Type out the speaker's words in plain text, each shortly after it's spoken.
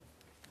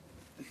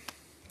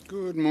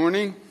Good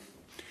morning.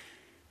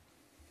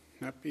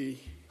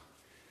 Happy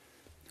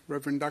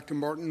Reverend Dr.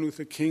 Martin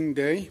Luther King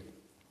Day.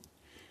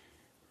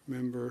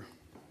 Remember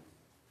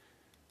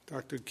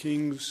Dr.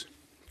 King's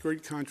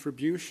great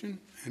contribution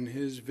and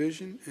his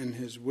vision and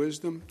his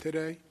wisdom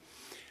today.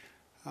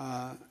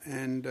 That's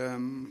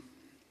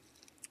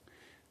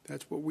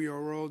what we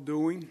are all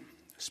doing,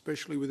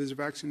 especially with his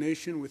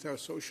vaccination, with our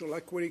social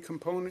equity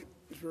component.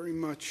 It's very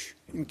much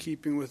in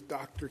keeping with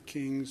Dr.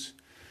 King's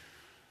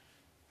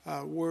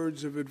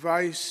words of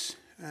advice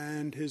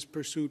and his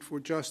pursuit for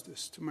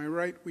justice. To my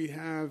right, we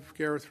have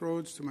Gareth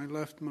Rhodes. To my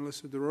left,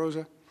 Melissa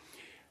DeRosa.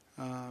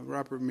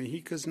 Robert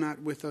Mejica's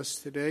not with us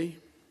today.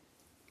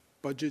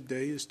 Budget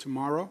day is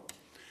tomorrow,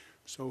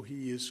 so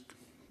he is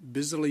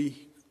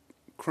busily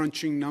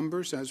crunching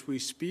numbers as we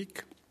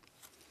speak.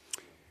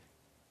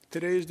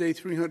 Today is day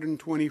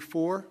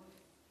 324.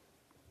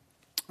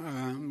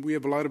 We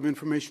have a lot of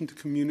information to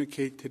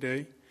communicate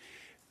today.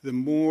 The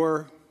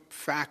more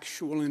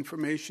factual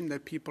information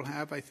that people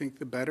have, I think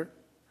the better,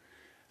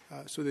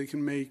 so they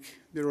can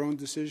make their own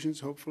decisions,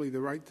 hopefully the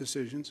right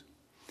decisions.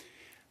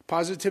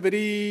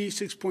 Positivity,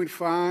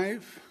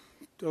 6.5.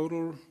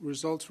 Total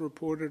results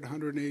reported,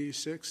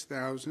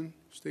 186,000.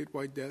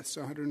 Statewide deaths,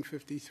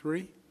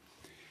 153.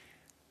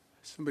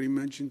 Somebody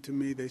mentioned to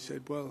me, they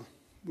said, well,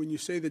 when you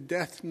say the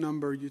death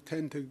number, you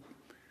tend to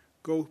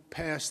go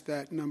past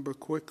that number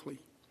quickly.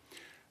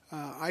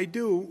 I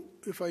do.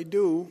 If I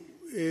do,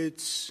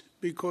 it's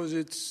because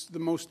it's the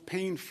most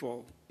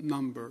painful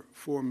number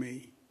for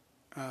me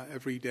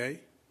every day.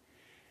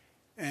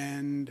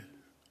 And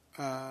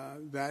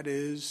that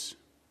is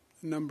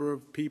the number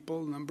of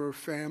people, number of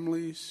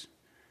families.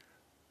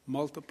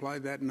 Multiply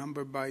that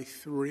number by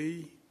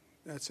 3.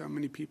 That's how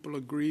many people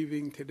are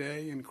grieving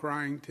today and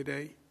crying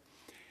today.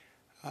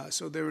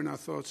 So they're in our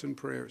thoughts and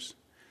prayers.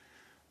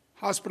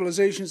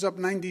 Hospitalizations up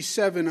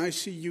 97,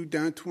 ICU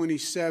down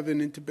 27,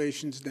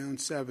 intubations down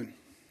 7.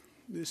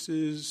 This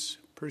is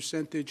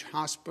percentage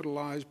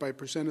hospitalized by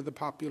percent of the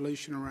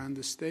population around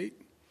the state.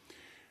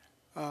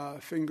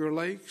 Finger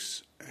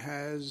Lakes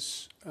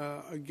has,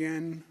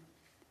 again,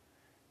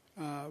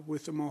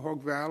 with the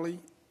Mohawk Valley,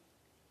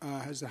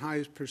 has the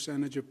highest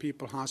percentage of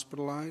people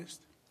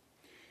hospitalized.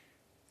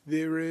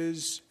 There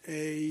is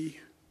a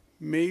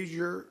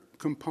major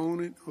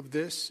component of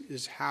this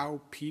is how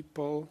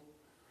people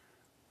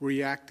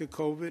react to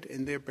COVID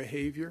and their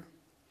behavior.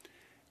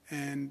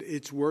 And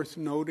it's worth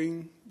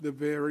noting the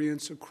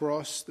variance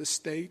across the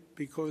state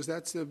because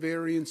that's the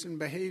variance in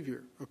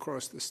behavior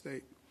across the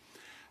state.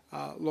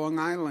 Long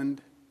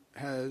Island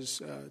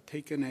has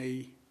taken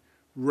a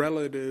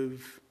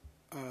relative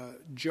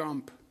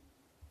jump,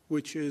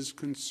 which is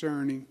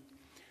concerning,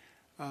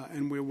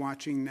 and we're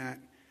watching that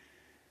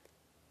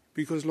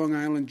because Long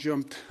Island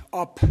jumped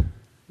up,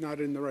 not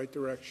in the right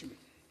direction.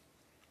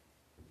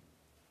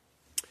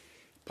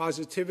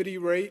 Positivity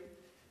rate,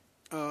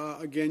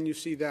 again, you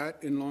see that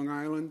in Long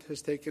Island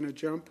has taken a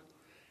jump.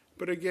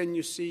 But again,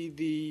 you see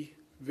the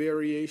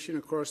variation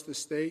across the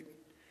state.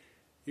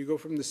 You go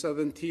from the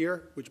southern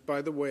tier, which,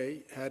 by the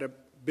way, had a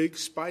big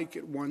spike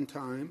at one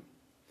time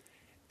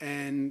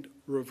and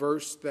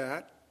reversed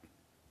that.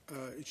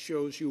 It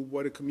shows you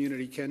what a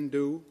community can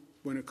do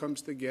when it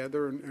comes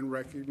together and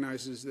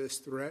recognizes this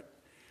threat.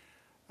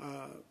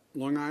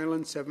 Long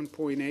Island,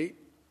 7.8.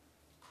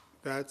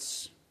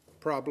 That's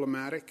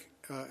problematic.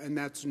 And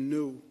that's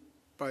new,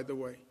 by the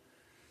way.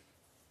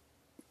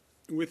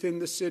 Within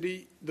the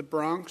city, the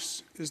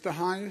Bronx is the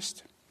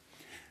highest.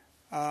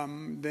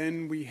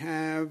 Then we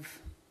have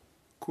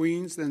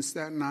Queens, then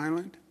Staten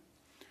Island.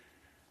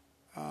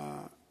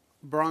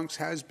 Bronx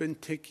has been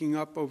ticking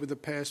up over the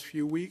past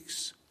few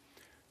weeks,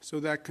 so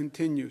that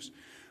continues.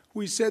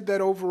 We said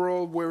that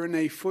overall we're in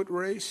a foot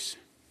race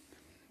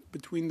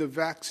between the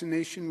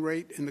vaccination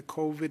rate and the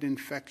COVID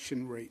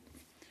infection rate.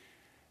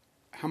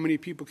 How many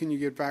people can you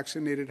get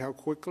vaccinated, how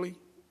quickly,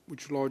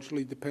 which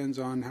largely depends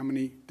on how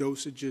many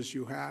dosages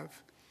you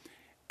have,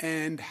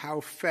 and how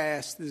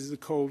fast is the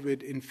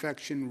COVID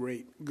infection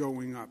rate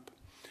going up.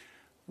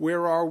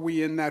 Where are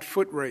we in that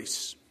foot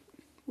race?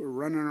 We're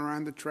running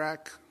around the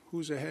track.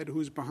 Who's ahead,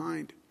 who's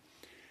behind?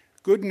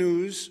 Good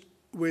news,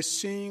 we're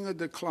seeing a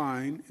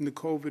decline in the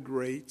COVID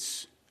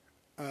rates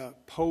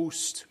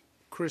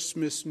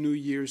post-Christmas, New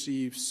Year's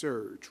Eve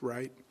surge,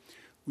 right?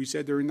 We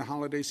said during the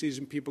holiday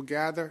season people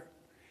gather.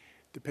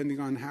 Depending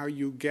on how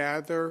you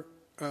gather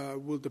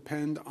will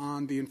depend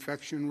on the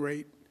infection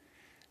rate,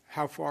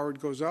 how far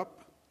it goes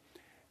up.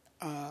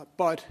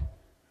 But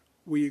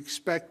we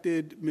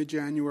expected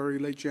mid-January,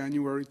 late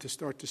January to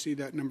start to see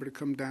that number to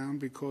come down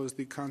because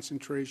the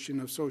concentration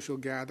of social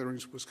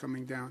gatherings was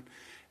coming down.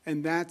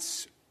 And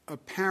that's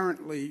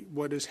apparently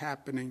what is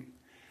happening.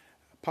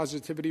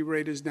 Positivity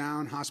rate is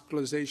down,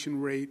 hospitalization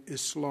rate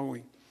is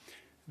slowing.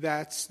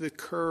 That's the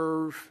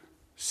curve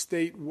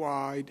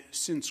statewide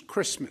since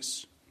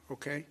Christmas.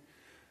 Okay,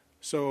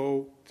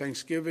 so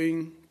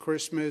Thanksgiving,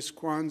 Christmas,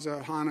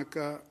 Kwanzaa,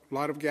 Hanukkah, a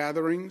lot of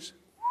gatherings.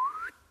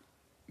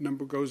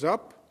 Number goes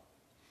up.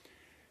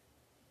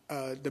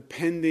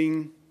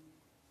 Depending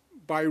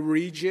by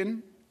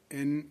region,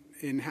 and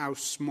in how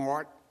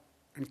smart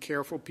and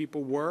careful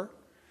people were,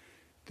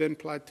 then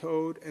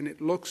plateaued, and it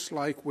looks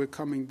like we're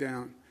coming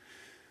down.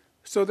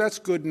 So that's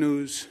good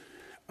news,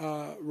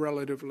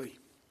 relatively.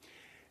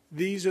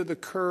 These are the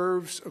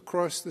curves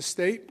across the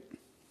state.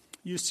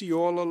 You see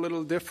all a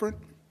little different.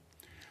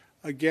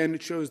 Again,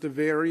 it shows the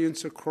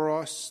variance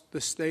across the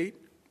state.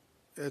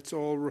 It's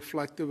all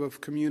reflective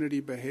of community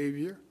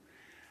behavior.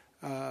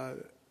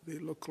 They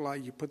look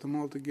like, you put them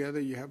all together,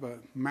 you have a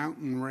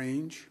mountain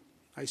range.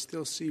 I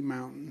still see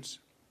mountains,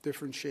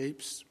 different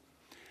shapes.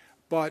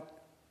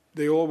 But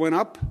they all went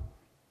up,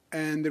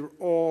 and they're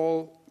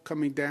all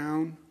coming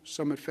down,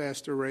 some at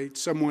faster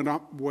rates. Some went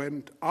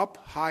up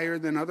higher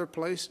than other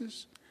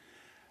places,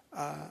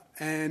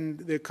 and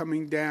they're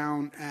coming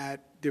down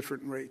at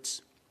different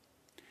rates.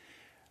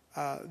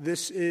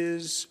 This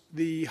is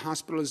the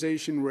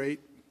hospitalization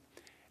rate,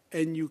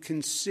 and you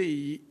can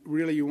see,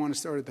 really you want to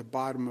start at the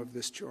bottom of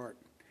this chart.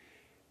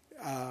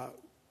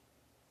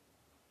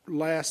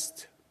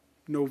 Last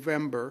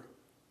November,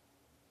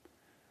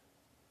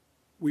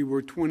 we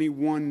were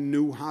 21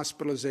 new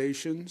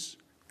hospitalizations,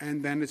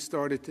 and then it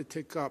started to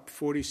tick up: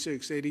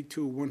 46,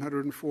 82,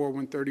 104,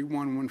 131,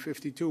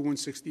 152,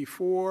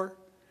 164,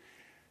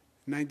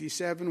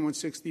 97,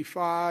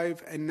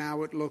 165, and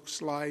now it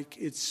looks like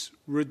it's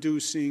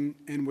reducing,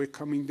 and we're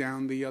coming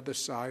down the other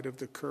side of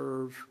the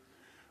curve,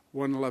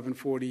 111,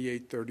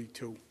 48,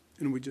 32,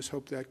 and we just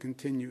hope that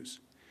continues.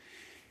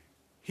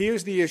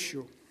 Here's the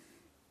issue.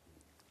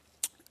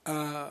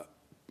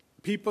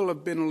 People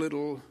have been a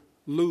little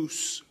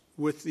loose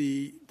with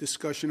the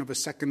discussion of a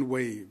second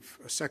wave.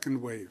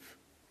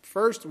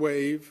 First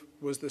wave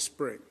was the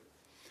spring.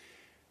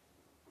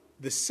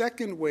 The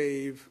second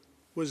wave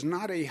was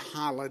not a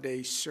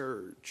holiday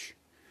surge.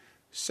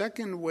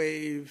 Second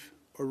wave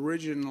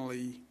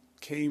originally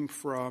came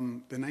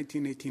from the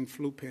 1918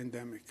 flu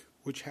pandemic,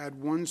 which had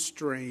one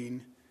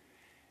strain,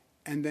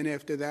 and then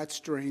after that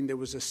strain, there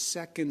was a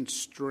second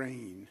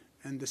strain,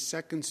 and the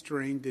second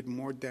strain did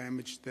more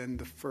damage than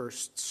the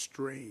first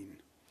strain.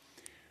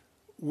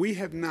 We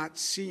have not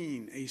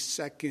seen a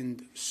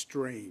second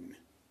strain.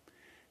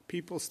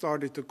 People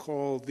started to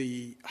call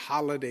the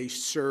holiday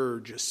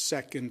surge a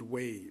second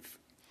wave.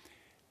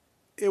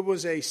 It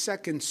was a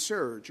second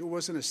surge. It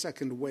wasn't a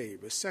second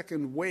wave. A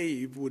second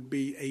wave would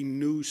be a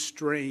new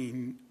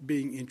strain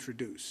being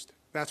introduced.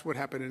 That's what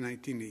happened in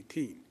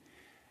 1918.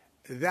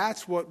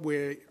 That's what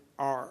we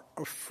are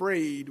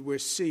afraid we're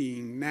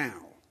seeing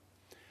now.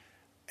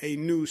 A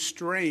new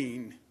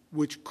strain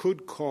which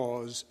could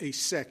cause a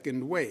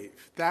second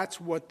wave.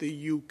 That's what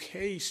the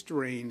UK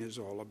strain is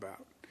all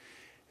about.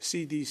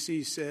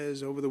 CDC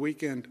says over the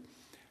weekend,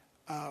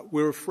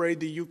 we're afraid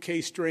the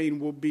UK strain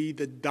will be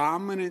the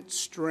dominant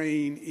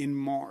strain in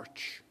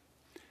March.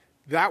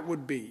 That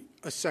would be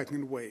a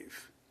second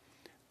wave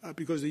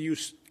because the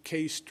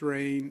UK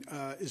strain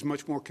is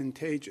much more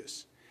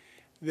contagious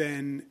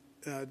than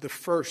the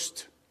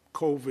first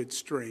COVID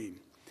strain.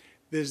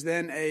 There's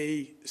then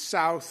a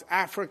South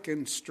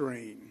African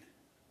strain,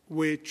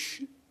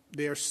 which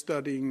they're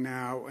studying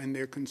now and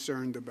they're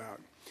concerned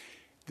about.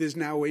 There's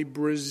now a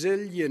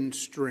Brazilian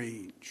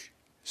strain,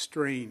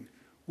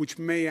 which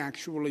may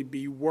actually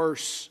be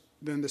worse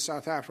than the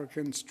South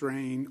African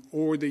strain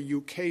or the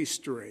UK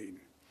strain.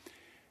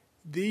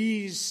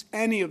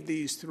 Any of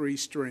these three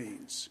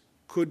strains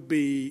could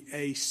be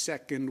a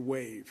second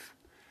wave.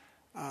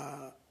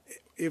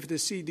 If the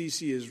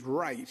CDC is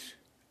right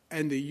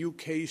and the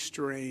UK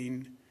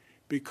strain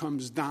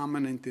becomes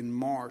dominant in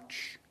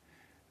March,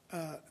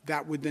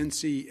 that would then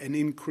see an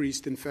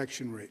increased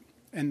infection rate,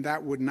 and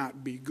that would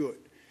not be good.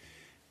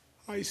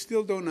 I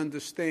still don't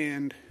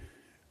understand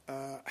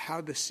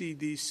how the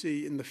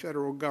CDC and the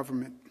federal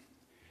government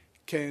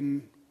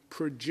can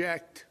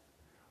project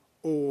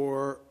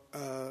or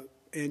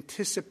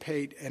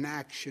anticipate an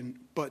action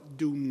but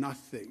do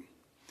nothing.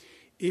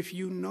 If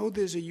you know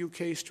there's a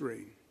UK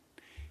strain,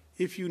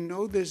 if you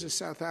know there's a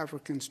South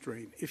African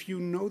strain, if you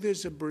know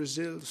there's a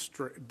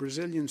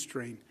Brazilian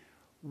strain,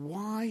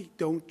 why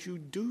don't you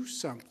do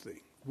something?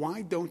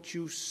 Why don't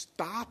you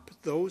stop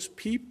those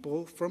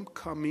people from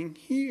coming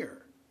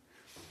here?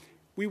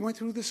 We went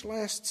through this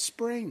last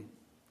spring,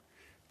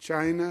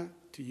 China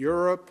to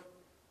Europe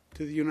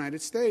to the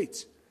United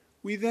States.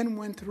 We then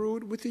went through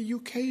it with the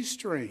UK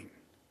strain.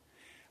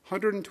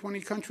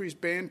 120 countries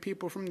banned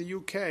people from the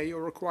UK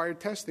or required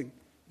testing.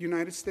 The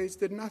United States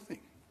did nothing.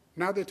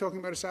 Now they're talking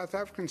about a South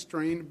African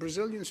strain, a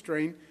Brazilian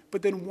strain,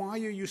 but then why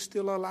are you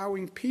still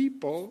allowing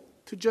people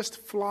to just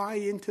fly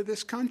into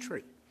this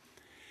country?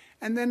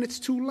 And then it's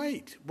too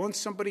late. Once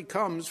somebody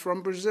comes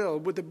from Brazil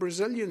with the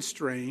Brazilian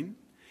strain,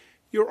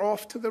 you're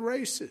off to the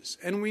races,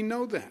 and we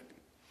know that.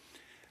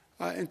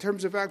 In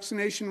terms of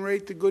vaccination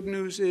rate, the good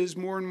news is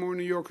more and more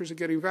New Yorkers are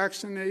getting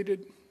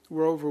vaccinated.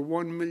 We're over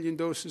 1 million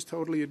doses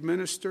totally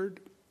administered.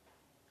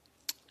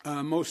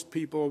 Most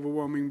people,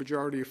 overwhelming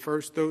majority, of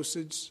first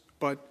doses,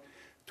 but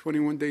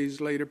 21 days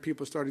later,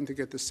 people are starting to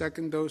get the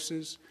second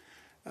doses.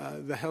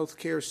 The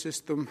healthcare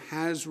system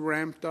has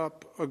ramped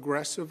up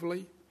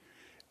aggressively,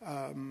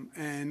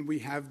 and we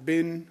have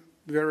been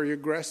very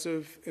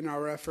aggressive in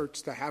our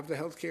efforts to have the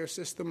healthcare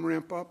system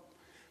ramp up.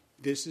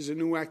 This is a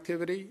new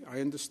activity.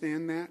 I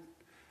understand that.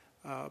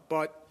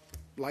 But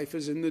life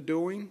is in the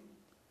doing.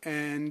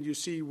 And you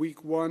see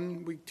week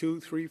 1, week 2,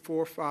 3,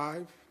 4,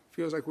 5.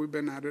 Feels like we've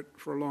been at it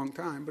for a long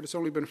time, but it's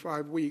only been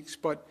 5 weeks.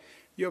 But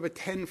you have a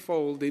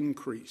tenfold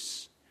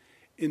increase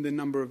in the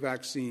number of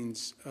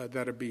vaccines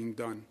that are being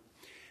done.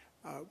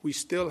 We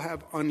still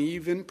have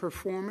uneven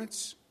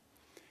performance,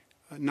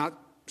 not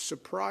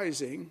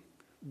surprising,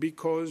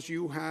 because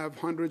you have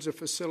hundreds of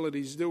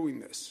facilities doing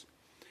this.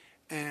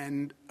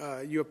 And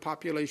you have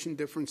population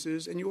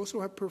differences, and you also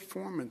have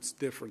performance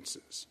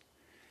differences.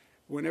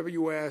 Whenever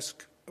you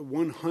ask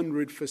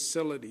 100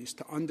 facilities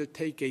to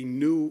undertake a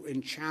new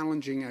and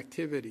challenging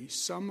activity,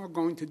 some are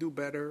going to do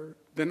better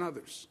than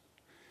others.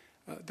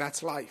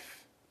 That's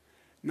life.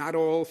 Not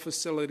all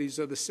facilities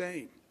are the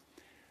same.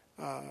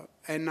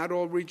 And not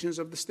all regions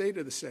of the state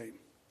are the same.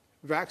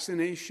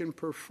 Vaccination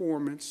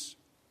performance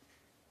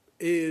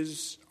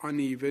is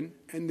uneven,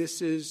 and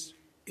this is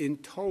in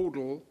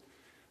total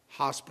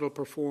hospital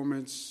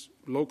performance,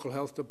 local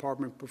health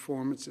department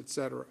performance, et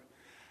cetera.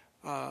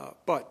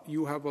 But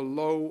you have a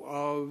low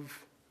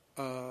of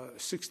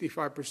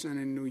 65%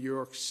 in New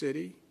York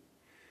City.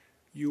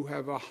 You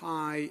have a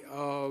high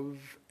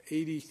of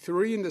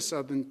 83 in the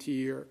southern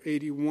tier,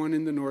 81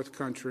 in the North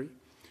Country.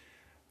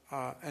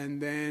 And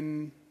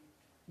then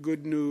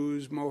good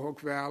news,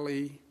 Mohawk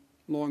Valley,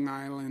 Long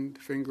Island,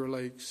 Finger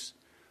Lakes,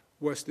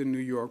 Western New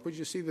York. But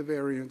you see the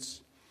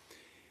variance.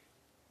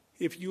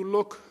 If you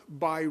look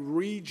by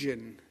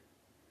region,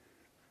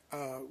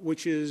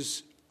 which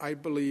is, I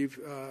believe,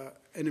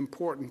 an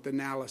important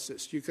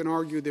analysis, you can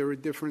argue there are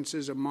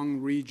differences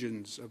among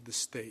regions of the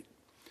state,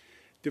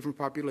 different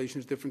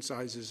populations, different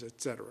sizes, et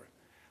cetera.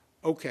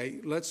 Okay,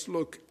 let's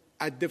look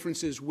at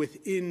differences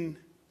within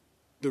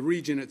the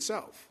region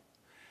itself.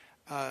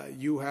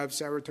 You have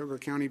Saratoga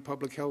County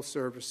Public Health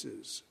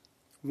Services,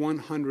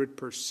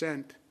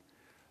 100%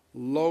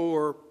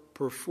 lower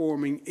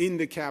performing in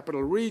the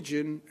capital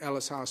region,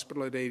 Ellis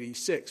Hospital at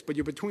 86, but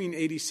you're between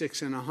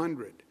 86 and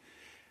 100.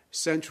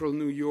 Central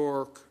New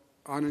York,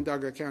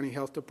 Onondaga County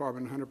Health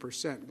Department,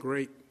 100%,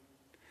 great.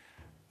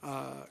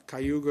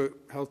 Cayuga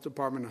Health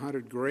Department,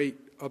 100, great.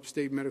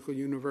 Upstate Medical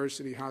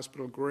University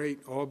Hospital, great.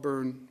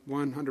 Auburn,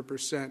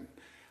 100%.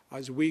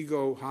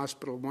 Oswego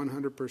Hospital,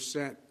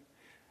 100%,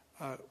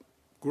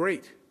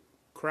 great.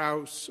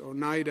 Krause,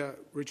 Oneida,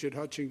 Richard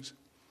Hutchings,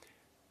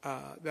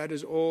 that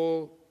is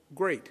all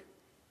great.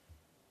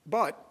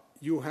 But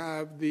you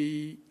have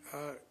the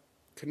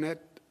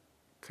Connect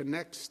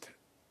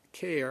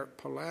Care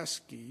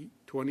Pulaski,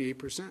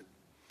 28%.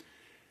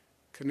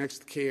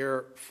 Connect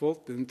Care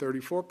Fulton,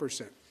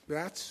 34%.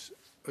 That's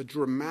a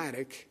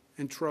dramatic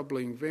and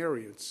troubling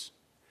variance.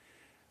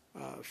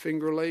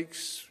 Finger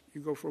Lakes,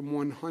 you go from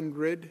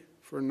 100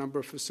 for a number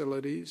of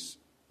facilities,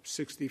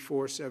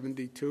 64,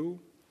 72.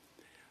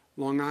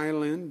 Long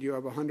Island, you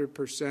have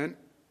 100%,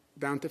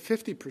 down to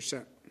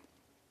 50%.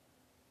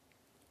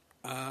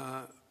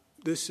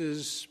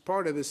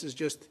 Part of this is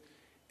just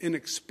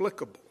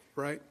inexplicable,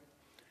 right?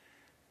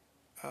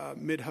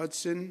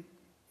 Mid-Hudson,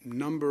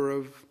 number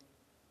of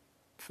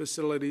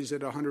facilities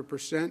at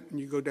 100%, and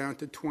you go down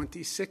to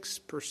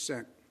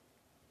 26%.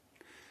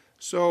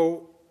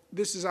 So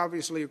this is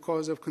obviously a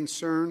cause of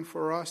concern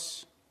for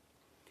us,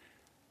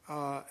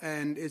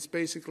 and it's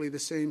basically the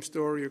same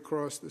story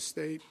across the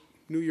state.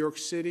 New York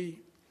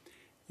City,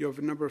 you have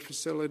a number of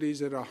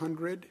facilities at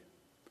 100,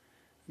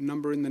 a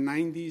number in the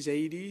 90s,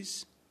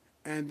 80s,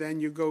 and then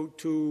you go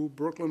to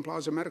Brooklyn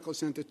Plaza Medical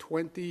Center,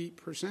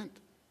 20%.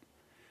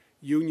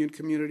 Union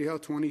Community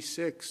Health,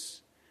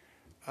 26%.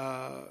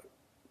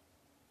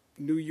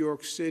 New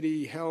York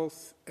City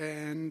Health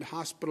and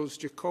Hospitals,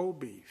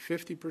 Jacoby,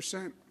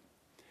 50%.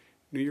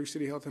 New York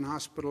City Health and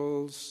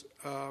Hospitals,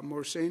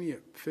 Morsania,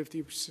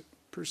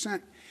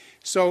 50%.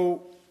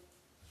 So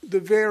the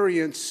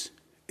variance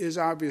is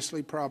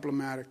obviously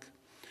problematic.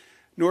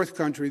 North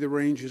Country, the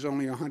range is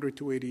only 100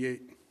 to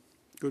 88.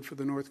 Good for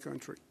the North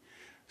Country.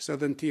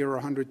 Southern tier,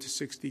 100 to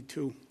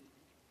 62.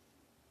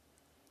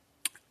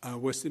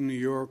 Western New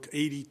York,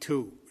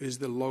 82 is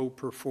the low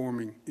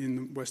performing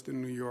in Western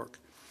New York.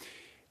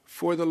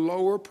 For the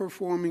lower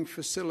performing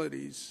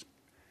facilities,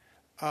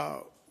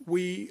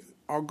 we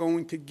are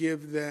going to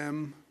give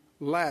them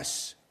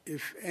less,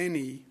 if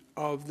any,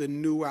 of the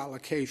new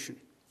allocation.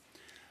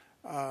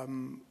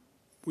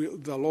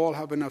 They'll all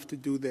have enough to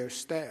do their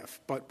staff,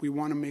 but we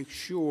want to make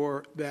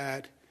sure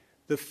that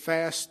the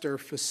faster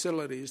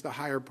facilities, the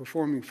higher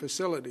performing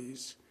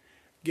facilities,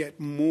 get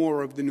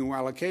more of the new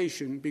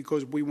allocation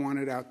because we want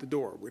it out the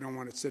door. We don't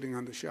want it sitting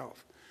on the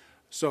shelf.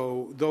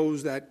 So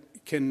those that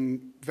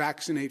can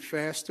vaccinate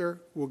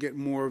faster will get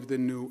more of the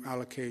new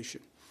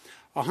allocation.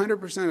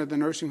 100% of the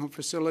nursing home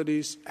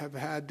facilities have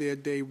had their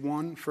day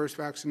one first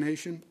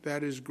vaccination.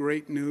 That is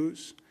great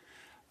news.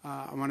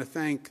 I want to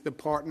thank the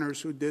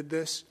partners who did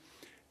this.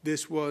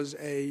 This was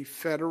a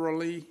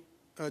federally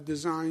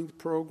designed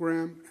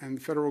program, and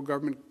the federal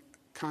government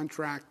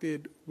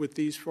contracted with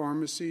these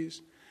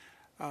pharmacies.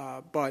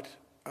 But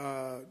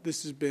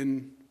this has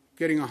been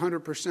getting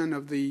 100%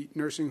 of the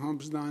nursing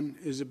homes done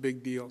is a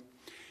big deal.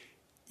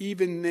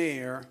 Even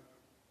there,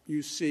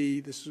 you see,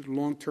 this is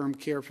long-term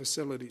care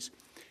facilities,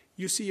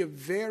 you see a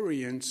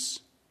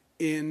variance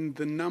in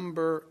the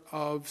number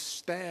of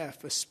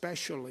staff,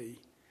 especially,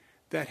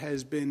 that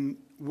has been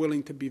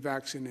willing to be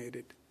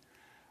vaccinated.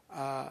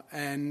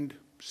 And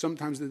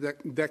sometimes the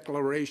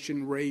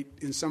declaration rate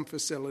in some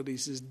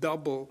facilities is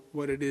double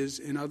what it is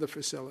in other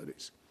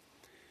facilities.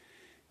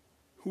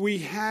 We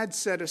had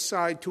set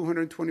aside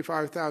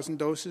 225,000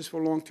 doses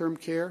for long-term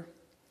care.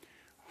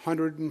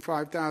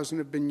 105,000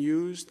 have been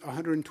used.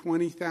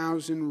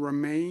 120,000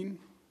 remain.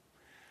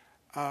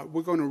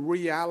 We're going to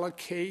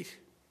reallocate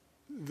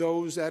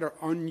those that are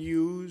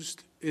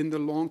unused in the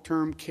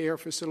long-term care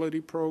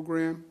facility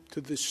program to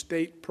the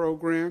state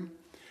program,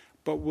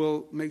 but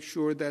we'll make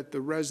sure that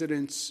the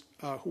residents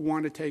who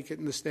want to take it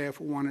and the staff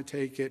who want to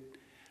take it,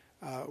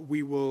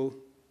 we will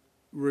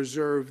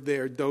reserve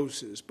their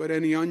doses. But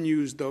any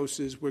unused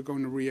doses, we're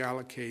going to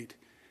reallocate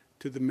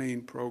to the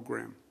main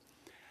program.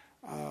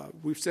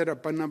 We've set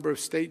up a number of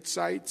state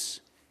sites,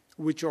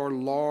 which are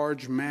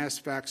large mass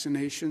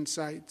vaccination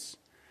sites,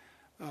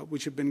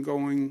 which have been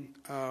going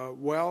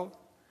well.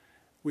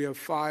 We have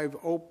 5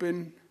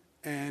 open,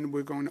 and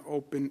we're going to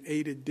open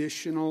 8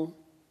 additional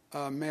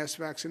mass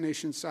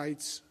vaccination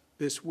sites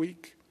this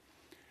week.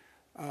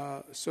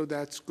 So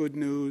that's good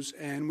news.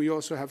 And we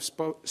also have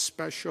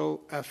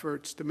special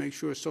efforts to make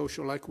sure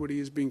social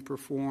equity is being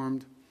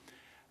performed.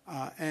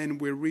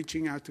 And we're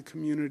reaching out to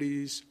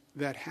communities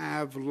that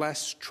have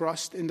less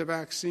trust in the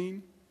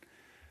vaccine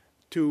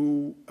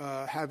to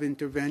have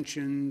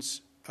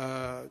interventions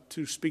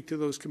to speak to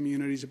those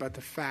communities about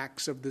the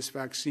facts of this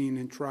vaccine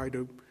and try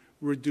to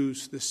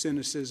reduce the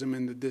cynicism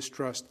and the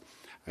distrust.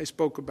 I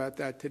spoke about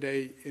that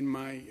today in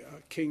my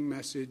King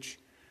message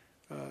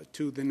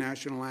to the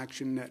National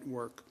Action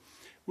Network.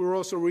 We're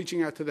also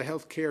reaching out to the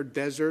healthcare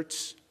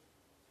deserts,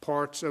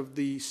 parts of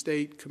the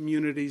state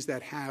communities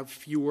that have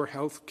fewer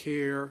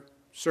healthcare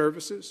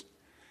services.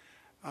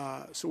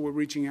 So we're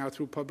reaching out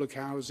through public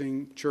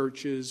housing,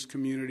 churches,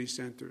 community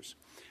centers.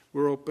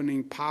 We're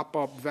opening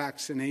pop-up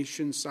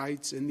vaccination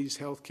sites in these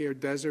healthcare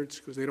deserts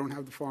because they don't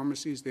have the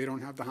pharmacies, they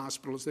don't have the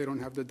hospitals, they don't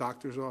have the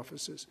doctor's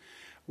offices.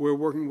 We're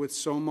working with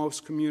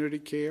Somos Community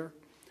Care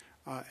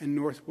and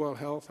Northwell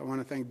Health. I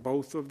want to thank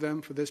both of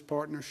them for this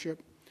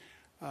partnership.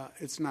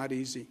 It's not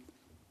easy.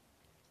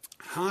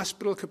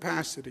 Hospital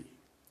capacity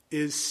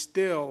is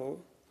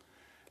still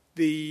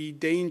the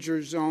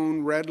danger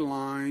zone, red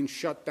line,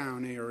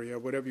 shutdown area,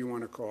 whatever you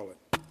want to call it.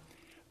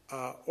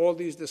 All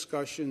these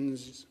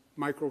discussions,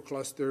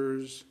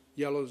 microclusters,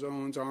 yellow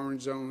zones,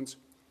 orange zones,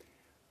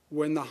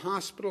 when the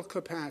hospital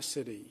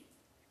capacity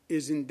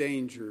is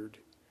endangered,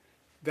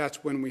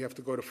 that's when we have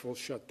to go to full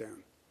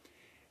shutdown.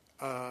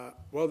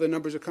 Well, the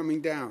numbers are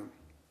coming down.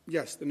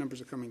 Yes, the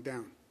numbers are coming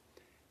down.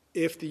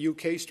 If the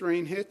UK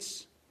strain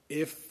hits,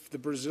 if the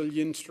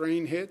Brazilian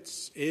strain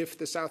hits, if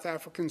the South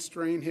African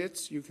strain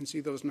hits, you can see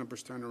those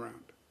numbers turn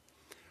around,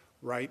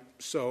 right?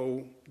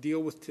 So deal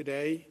with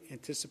today,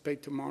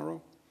 anticipate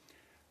tomorrow.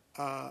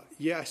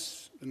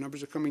 Yes, the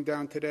numbers are coming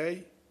down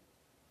today.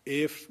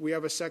 If we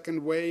have a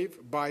second wave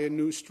by a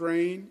new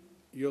strain,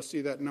 you'll see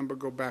that number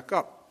go back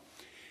up.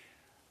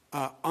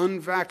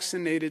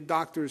 Unvaccinated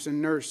doctors and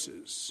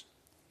nurses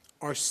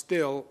are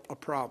still a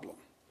problem.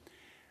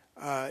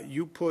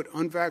 You put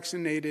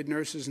unvaccinated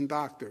nurses and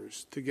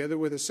doctors together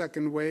with a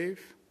second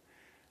wave,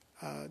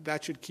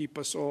 that should keep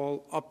us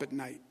all up at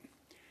night.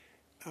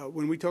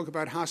 When we talk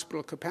about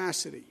hospital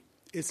capacity,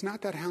 it's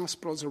not that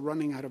hospitals are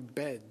running out of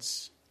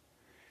beds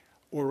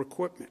or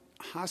equipment.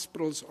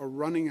 Hospitals are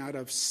running out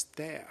of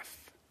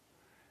staff.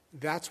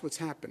 That's what's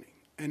happening.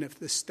 And if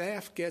the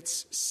staff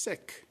gets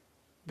sick,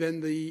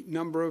 then the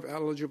number of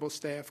eligible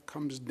staff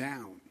comes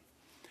down.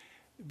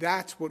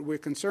 That's what we're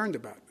concerned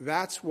about.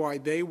 That's why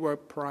they were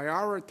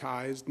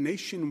prioritized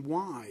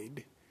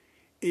nationwide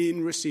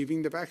in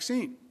receiving the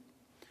vaccine.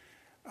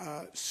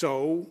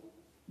 So,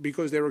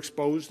 because they're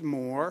exposed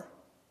more,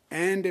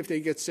 and if they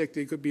get sick,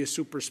 they could be a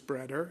super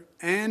spreader,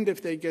 and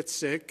if they get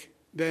sick,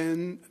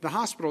 then the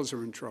hospitals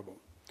are in trouble.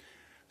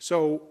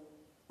 So,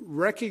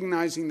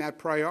 recognizing that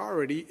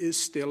priority is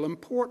still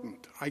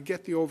important. I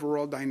get the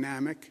overall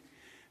dynamic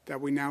that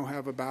we now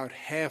have about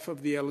half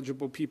of the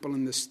eligible people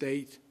in the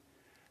state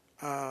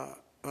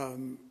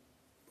on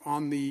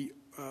the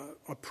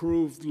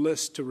approved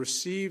list to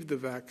receive the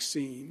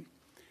vaccine,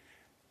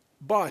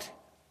 but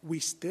we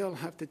still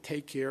have to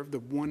take care of the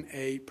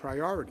 1A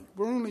priority.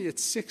 We're only at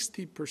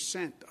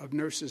 60% of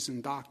nurses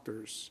and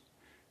doctors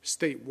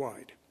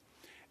statewide.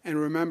 And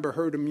remember,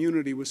 herd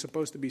immunity was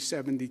supposed to be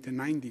 70 to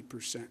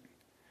 90%.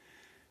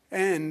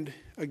 And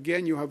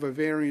again, you have a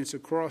variance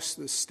across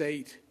the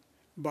state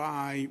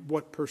by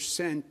what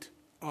percent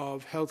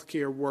of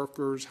healthcare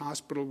workers,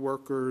 hospital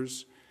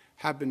workers,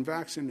 have been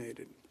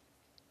vaccinated.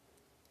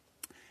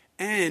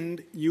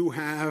 And you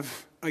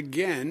have,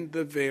 again,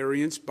 the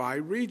variance by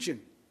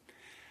region.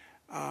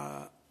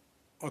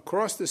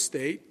 Across the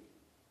state,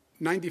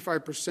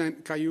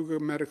 95% Cayuga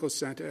Medical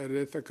Center at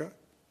Ithaca,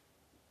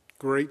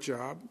 great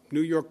job.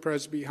 New York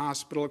Presby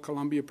Hospital,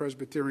 Columbia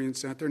Presbyterian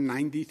Center,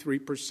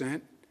 93%.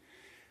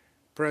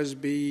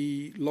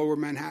 Presby Lower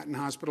Manhattan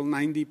Hospital,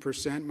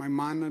 90%.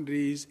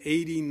 Maimonides,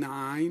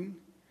 89%.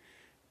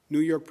 New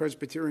York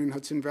Presbyterian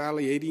Hudson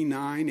Valley,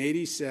 89%,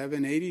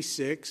 87%,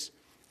 86%.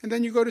 And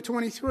then you go to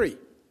 23,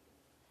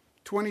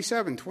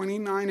 27,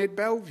 29 at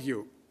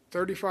Bellevue,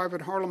 35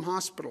 at Harlem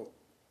Hospital,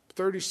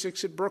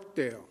 36 at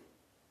Brookdale,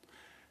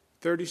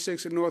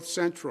 36 at North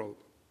Central,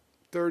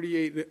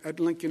 38 at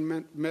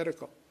Lincoln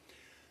Medical.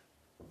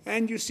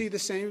 And you see the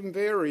same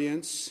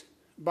variance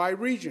by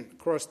region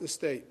across the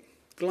state.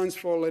 Glens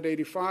Falls at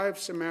 85,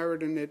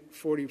 Samaritan at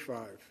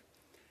 45.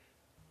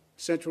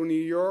 Central New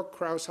York,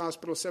 Crouse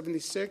Hospital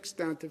 76,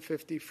 down to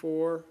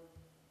 54.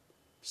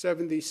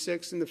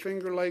 76 in the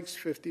Finger Lakes,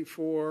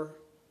 54.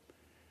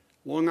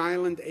 Long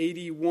Island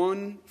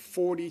 81,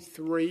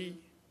 43.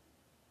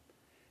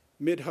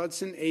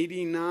 Mid-Hudson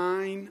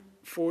 89,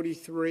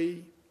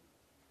 43.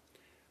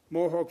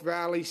 Mohawk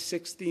Valley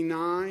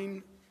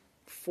 69,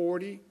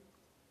 40.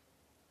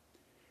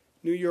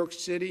 New York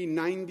City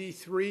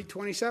 93,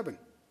 27.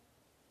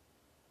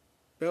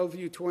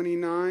 Bellevue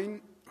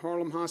 29,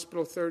 Harlem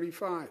Hospital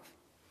 35.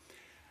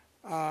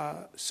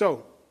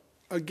 So,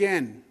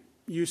 again,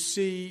 you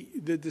see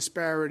the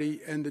disparity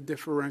and the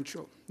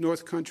differential.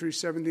 North Country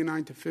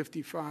 79 to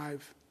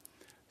 55,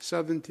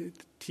 Southern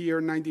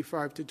Tier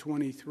 95 to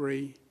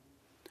 23,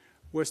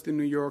 Western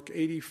New York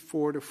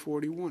 84 to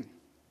 41.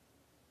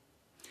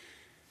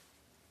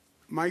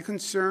 My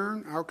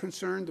concern, our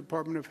concern,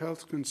 Department of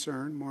Health's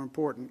concern, more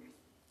important,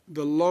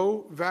 the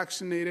low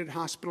vaccinated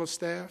hospital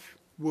staff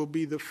will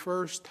be the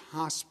first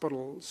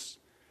hospitals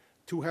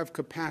to have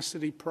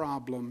capacity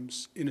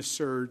problems in a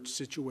surge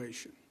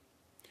situation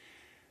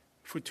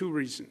for two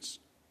reasons.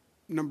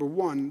 Number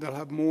one, they'll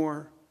have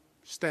more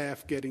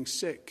staff getting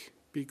sick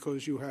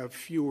because you have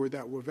fewer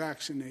that were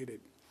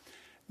vaccinated.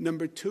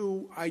 Number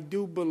two, I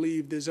do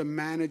believe there's a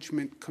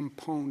management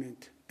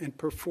component and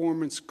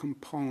performance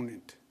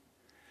component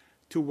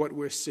to what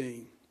we're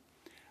seeing.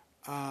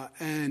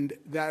 And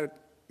that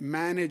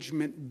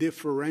management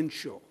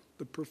differential,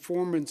 the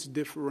performance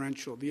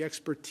differential, the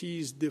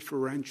expertise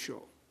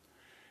differential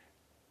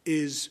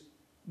is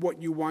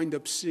what you wind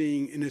up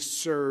seeing in a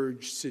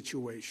surge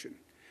situation.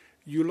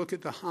 You look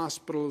at the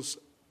hospitals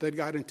that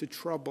got into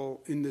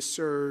trouble in the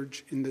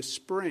surge in the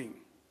spring,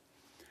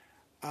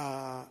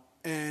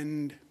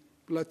 and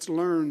let's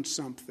learn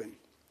something.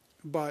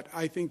 But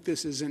I think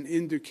this is an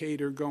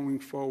indicator going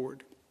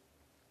forward.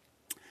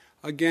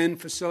 Again,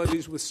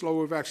 facilities with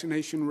slower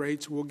vaccination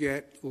rates will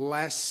get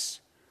less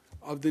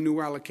of the new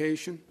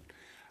allocation.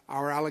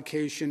 Our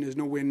allocation is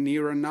nowhere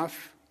near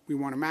enough. We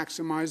want to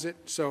maximize it,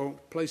 so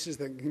places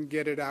that can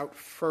get it out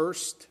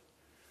first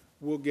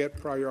will get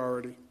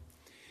priority.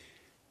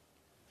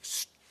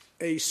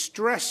 A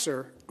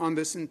stressor on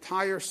this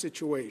entire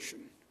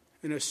situation,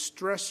 and a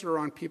stressor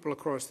on people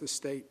across the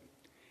state,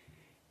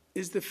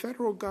 is the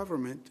federal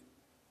government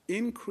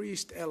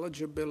increased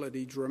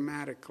eligibility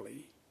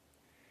dramatically,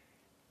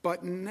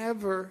 but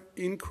never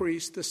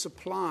increased the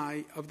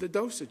supply of the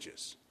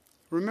dosages.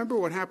 Remember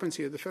what happens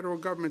here. The federal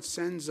government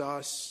sends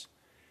us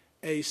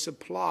a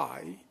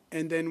supply,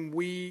 and then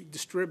we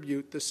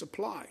distribute the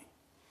supply.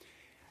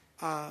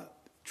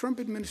 Trump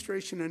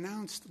administration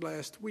announced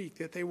last week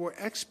that they were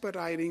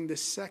expediting the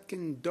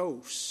second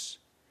dose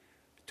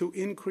to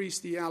increase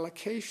the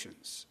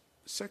allocations.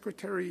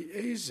 Secretary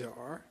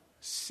Azar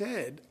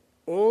said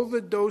all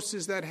the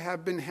doses that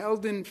have been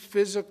held in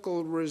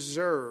physical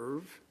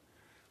reserve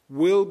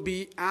will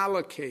be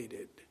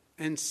allocated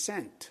and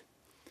sent.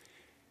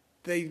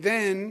 They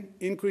then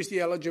increased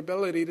the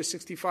eligibility to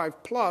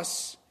 65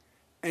 plus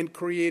and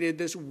created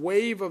this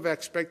wave of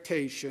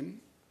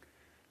expectation.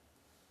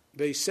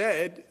 They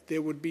said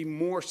there would be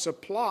more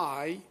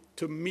supply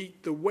to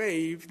meet the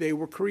wave they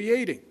were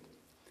creating.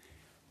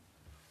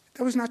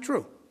 That was not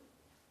true.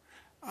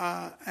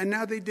 And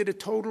now they did a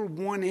total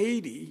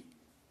 180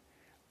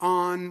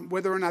 on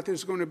whether or not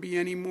there's going to be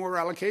any more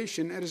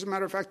allocation. And as a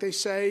matter of fact, they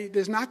say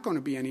there's not going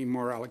to be any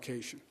more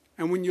allocation.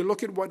 And when you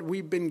look at what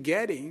we've been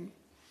getting,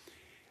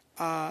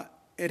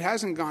 it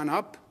hasn't gone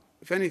up.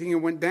 If anything, it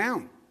went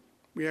down.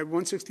 We had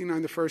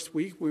 169 the first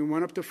week. We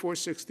went up to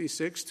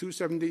 466,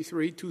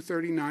 273,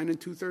 239, and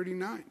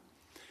 239.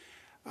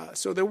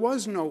 So there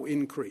was no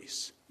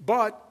increase.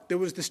 But there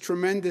was this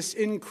tremendous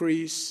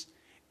increase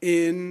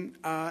in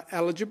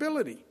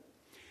eligibility.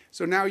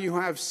 So now you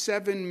have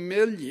 7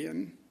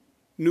 million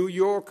New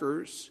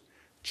Yorkers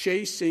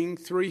chasing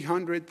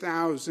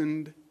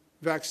 300,000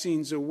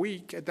 vaccines a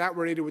week. At that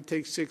rate, it would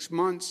take 6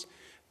 months.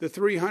 The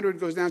 300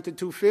 goes down to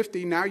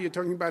 250. Now you're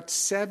talking about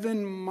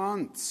 7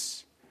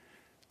 months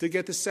to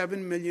get the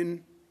 7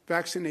 million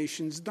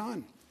vaccinations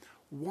done.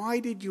 Why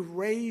did you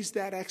raise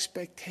that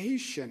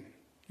expectation?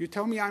 You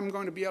tell me I'm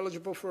going to be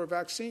eligible for a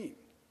vaccine.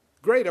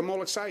 Great, I'm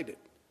all excited.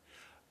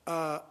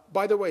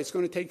 By the way, it's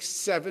going to take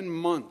 7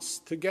 months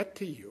to get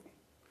to you.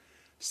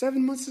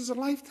 7 months is a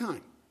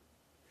lifetime.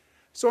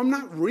 So I'm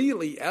not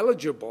really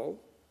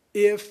eligible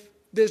if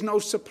there's no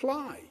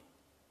supply.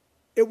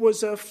 It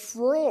was a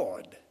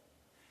fraud.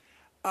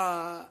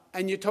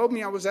 and you told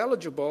me I was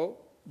eligible,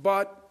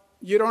 but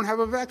you don't have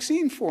a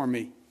vaccine for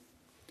me.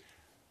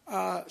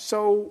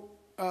 So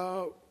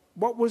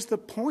what was the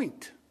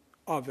point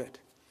of it?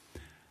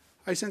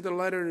 I sent a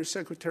letter to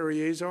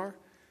Secretary Azar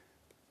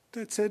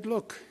that said,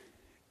 look,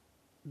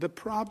 the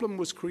problem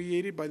was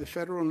created by the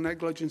federal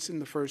negligence in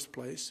the first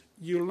place.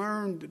 You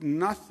learned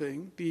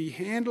nothing. The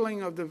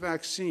handling of the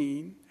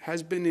vaccine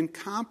has been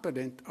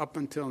incompetent up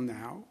until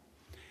now.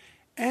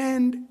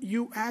 And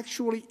you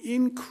actually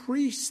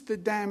increased the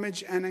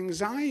damage and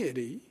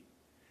anxiety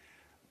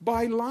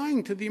by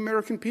lying to the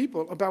American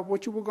people about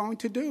what you were going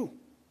to do.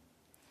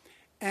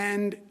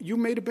 And you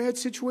made a bad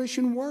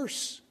situation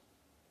worse.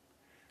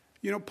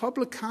 You know,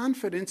 public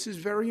confidence is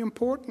very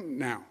important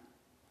now.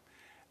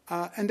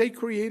 And they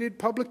created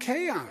public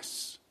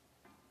chaos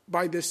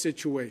by this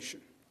situation.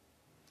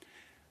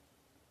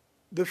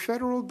 The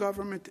federal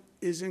government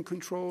is in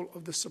control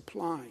of the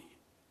supply.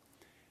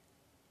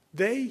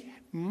 They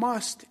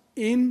must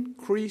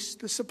increase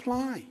the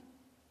supply.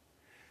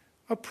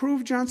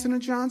 Approve Johnson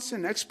 &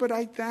 Johnson,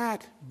 expedite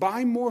that.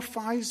 Buy more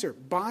Pfizer,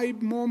 buy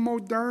more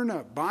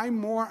Moderna, buy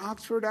more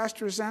Oxford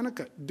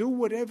AstraZeneca. Do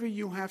whatever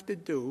you have to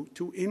do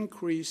to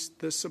increase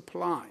the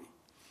supply.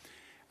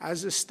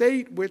 As a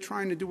state, we're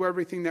trying to do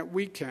everything that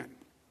we can.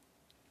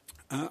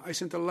 I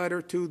sent a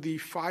letter to the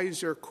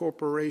Pfizer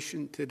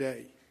Corporation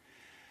today.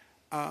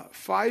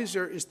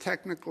 Pfizer is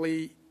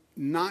technically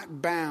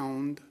not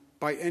bound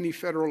by any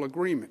federal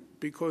agreement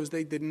because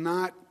they did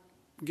not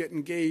get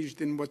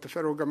engaged in what the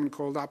federal government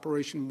called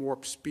Operation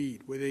Warp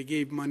Speed, where they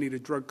gave money to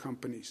drug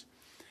companies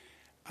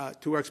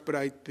to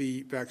expedite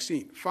the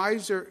vaccine.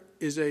 Pfizer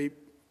is a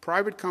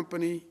private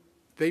company.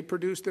 They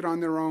produced it on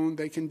their own.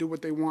 They can do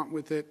what they want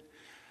with it.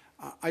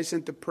 I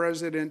sent the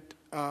president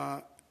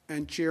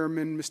and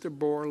chairman, Mr.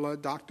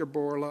 Bourla, Dr.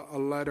 Bourla, a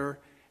letter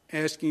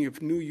asking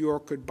if New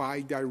York could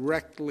buy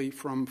directly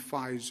from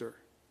Pfizer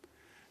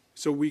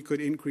so we could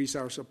increase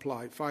our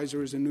supply.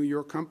 Pfizer is a New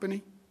York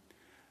company.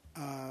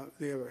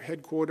 They are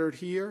headquartered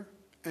here,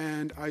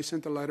 and I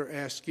sent a letter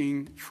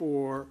asking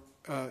for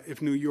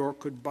if New York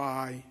could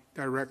buy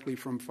directly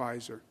from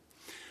Pfizer.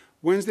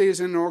 Wednesday is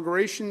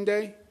Inauguration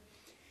Day.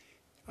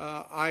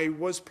 I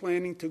was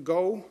planning to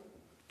go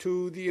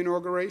to the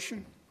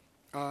inauguration.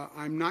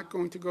 I'm not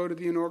going to go to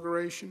the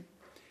inauguration.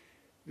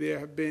 There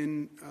have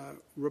been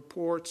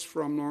reports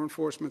from law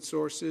enforcement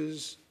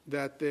sources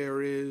that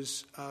there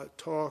is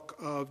talk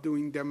of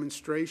doing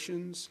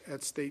demonstrations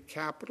at state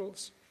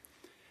capitals.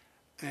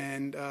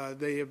 And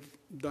they have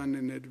done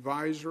an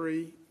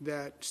advisory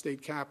that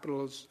state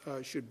capitals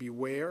should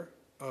beware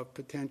of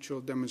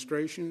potential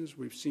demonstrations.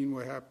 We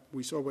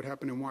saw what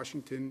happened in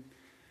Washington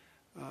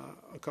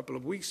a couple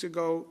of weeks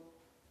ago.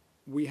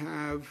 We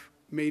have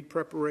made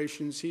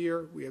preparations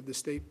here. We have the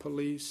state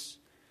police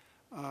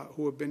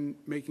who have been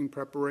making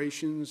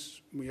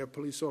preparations. We have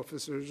police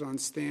officers on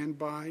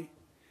standby.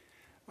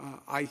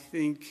 I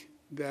think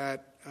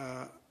that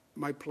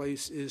my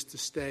place is to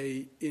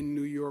stay in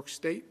New York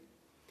State.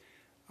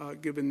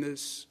 Given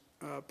this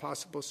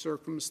possible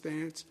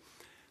circumstance.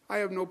 I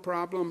have no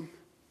problem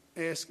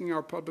asking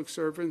our public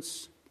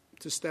servants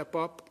to step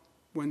up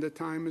when the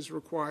time is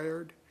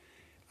required.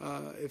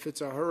 If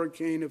it's a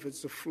hurricane, if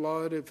it's a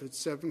flood, if it's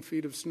 7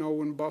 feet of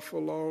snow in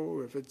Buffalo,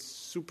 or if it's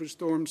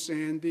Superstorm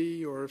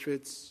Sandy, or if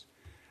it's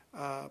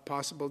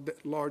possible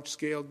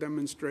large-scale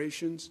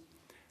demonstrations.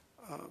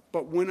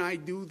 But when I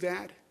do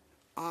that,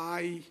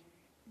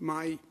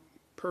 my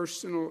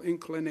personal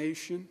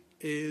inclination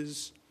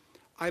is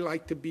I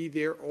like to be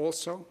there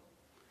also.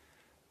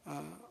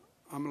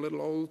 I'm a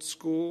little old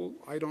school.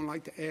 I don't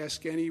like to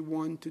ask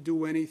anyone to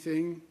do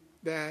anything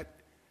that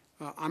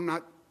I'm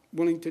not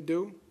willing to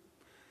do.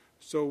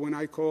 So when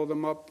I call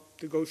them up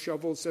to go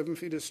shovel 7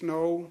 feet of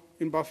snow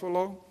in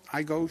Buffalo,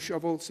 I go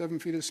shovel 7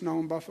 feet of snow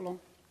in Buffalo,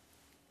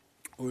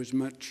 or as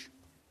much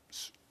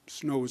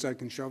snow as I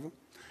can shovel.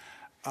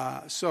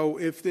 So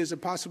if there's a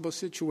possible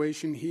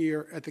situation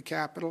here at the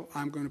Capitol,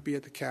 I'm going to be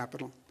at the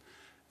Capitol.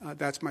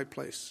 That's my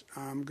place.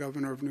 I'm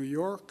governor of New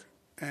York,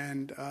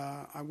 and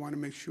I want to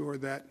make sure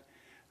that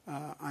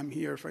I'm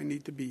here if I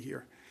need to be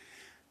here.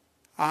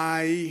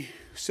 I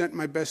sent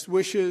my best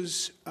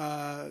wishes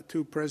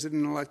to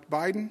President-elect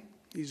Biden.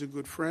 He's a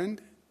good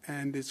friend,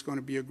 and it's going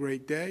to be a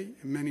great day.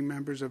 And many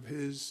members of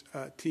his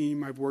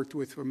team I've worked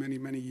with for many,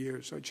 many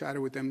years. So I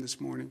chatted with them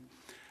this morning,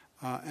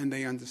 and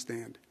they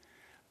understand.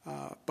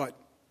 But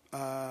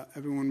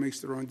everyone makes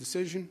their own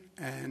decision,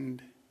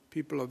 and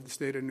people of the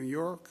state of New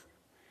York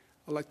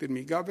elected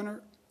me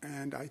governor,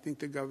 and I think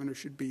the governor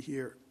should be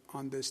here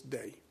on this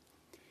day.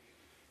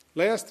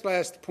 Last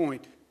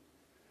point.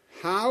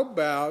 How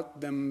about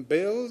them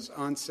Bills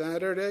on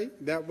Saturday?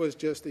 That was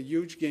just a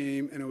huge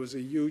game, and it was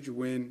a huge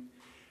win.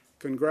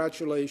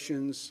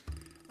 Congratulations.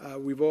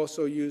 We've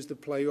also used the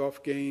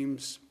playoff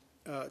games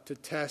to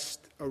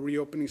test a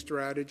reopening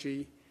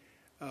strategy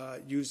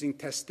using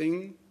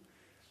testing.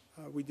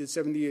 We did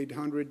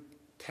 7,800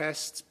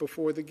 tests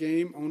before the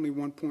game, only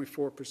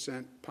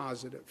 1.4%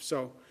 positive.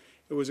 So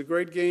it was a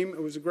great game.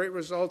 It was a great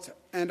result.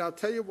 And I'll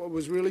tell you what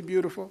was really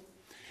beautiful.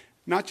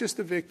 not just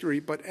the victory,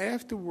 but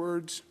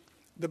afterwards,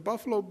 the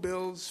Buffalo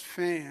Bills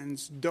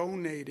fans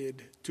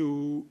donated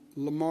to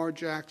Lamar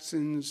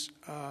Jackson's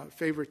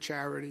favorite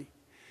charity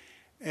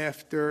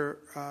after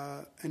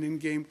an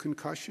in-game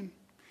concussion.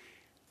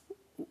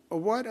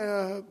 What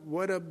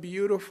a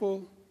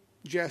beautiful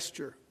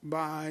gesture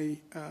by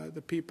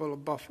the people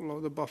of Buffalo,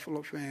 the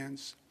Buffalo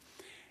fans.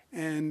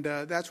 And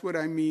that's what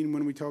I mean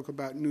when we talk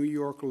about New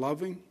York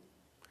loving,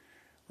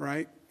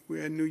 right? We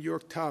had New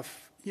York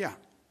tough. Yeah,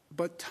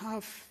 but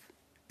tough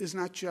is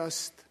not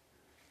just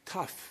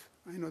tough.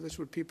 I know that's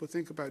what people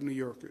think about New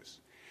Yorkers.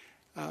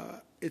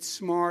 It's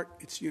smart,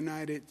 it's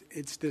united,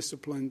 it's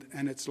disciplined,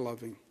 and it's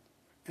loving.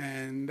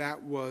 And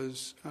that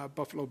was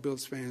Buffalo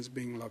Bills fans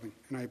being loving,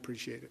 and I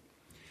appreciate it.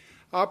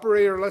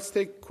 Operator, let's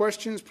take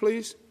questions,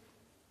 please.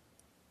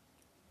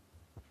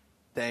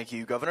 Thank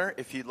you, Governor.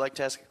 If you'd like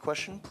to ask a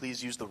question,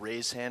 please use the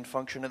raise hand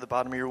function at the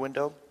bottom of your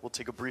window. We'll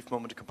take a brief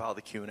moment to compile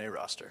the Q&A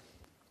roster.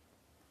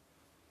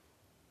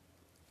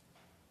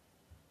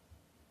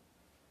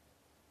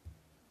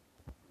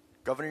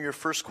 Governor, your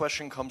first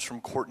question comes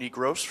from Courtney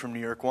Gross from New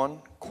York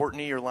One.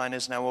 Courtney, your line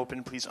is now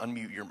open. Please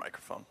unmute your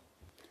microphone.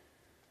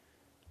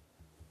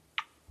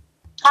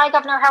 Hi,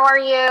 Governor. How are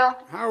you?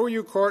 How are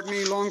you,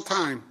 Courtney? Long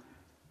time.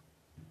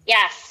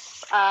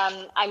 Yes,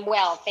 I'm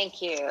well.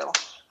 Thank you.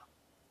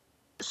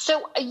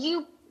 So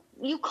you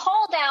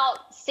called out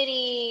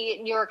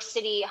New York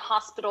City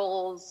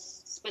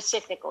hospitals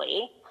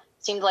specifically.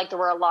 Seemed like there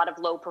were a lot of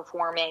low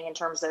performing in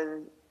terms of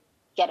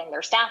getting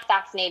their staff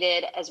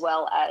vaccinated as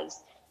well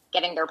as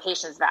getting their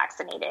patients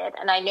vaccinated.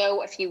 And I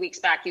know a few weeks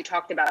back you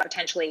talked about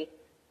potentially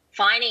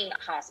fining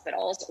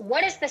hospitals.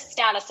 What is the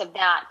status of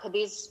that? Could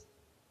these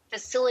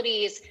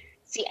facilities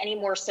see any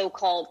more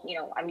so-called,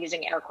 I'm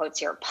using air quotes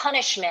here,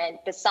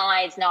 punishment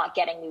besides not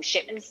getting new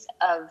shipments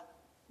of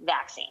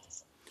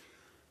vaccines?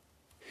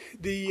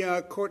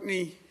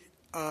 Courtney,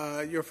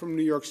 you're from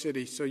New York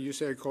City, so you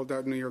say I called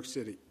out New York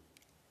City.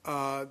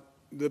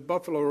 The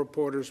Buffalo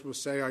reporters will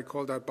say I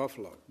called out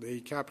Buffalo.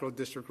 The Capital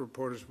District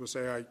reporters will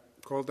say I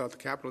called out the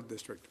Capital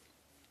District.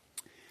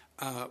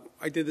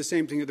 I did the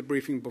same thing at the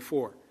briefing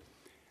before.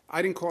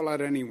 I didn't call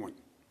out anyone.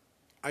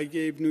 I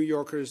gave New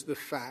Yorkers the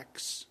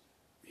facts.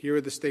 Here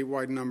are the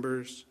statewide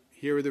numbers.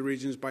 Here are the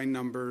regions by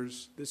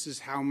numbers. This is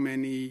how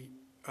many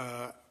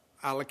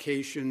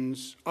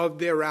allocations of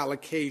their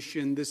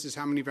allocation. This is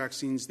how many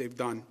vaccines they've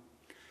done.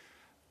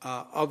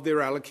 Of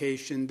their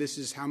allocation, this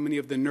is how many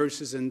of the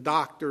nurses and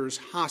doctors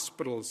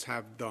hospitals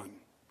have done.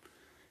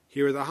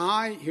 Here are the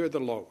high, here are the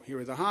low. Here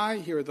are the high,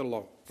 here are the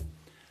low.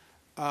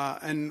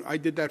 And I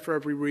did that for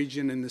every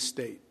region in the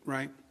state,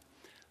 right?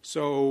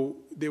 So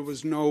there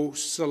was no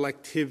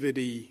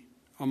selectivity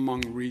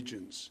among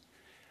regions.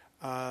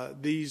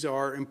 These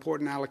are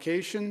important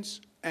allocations,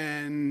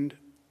 and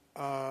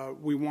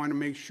we want to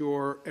make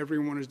sure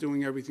everyone is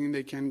doing everything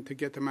they can to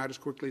get them out as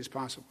quickly as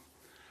possible.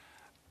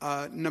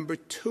 Number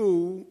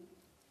two,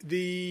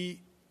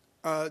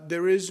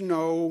 there is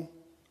no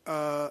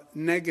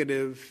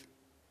negative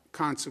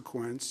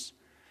consequence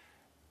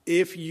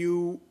if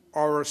you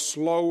are a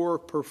slower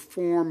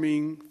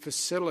performing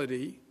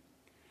facility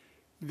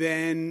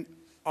than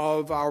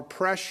of our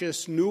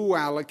precious new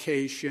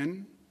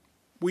allocation.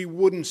 We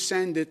wouldn't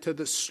send it to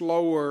the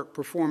slower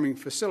performing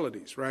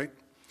facilities, right?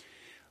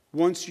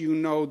 Once you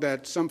know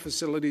that some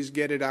facilities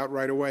get it out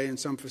right away and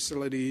some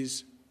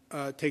facilities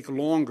take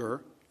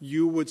longer,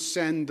 you would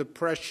send the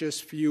precious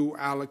few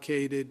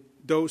allocated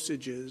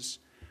dosages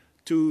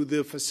to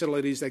the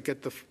facilities that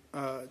get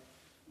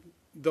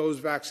those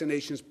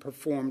vaccinations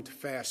performed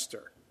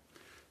faster.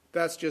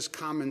 That's just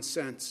common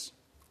sense.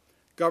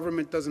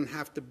 Government doesn't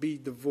have to be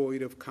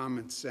devoid of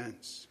common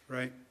sense,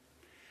 right?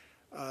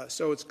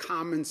 So it's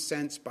common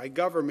sense by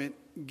government.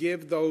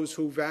 Give those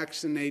who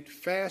vaccinate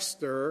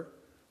faster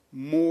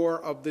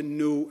more of the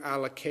new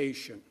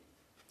allocation.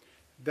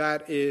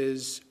 That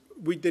is,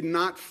 we did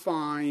not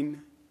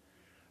fine,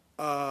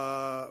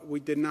 we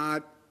did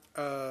not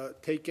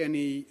take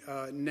any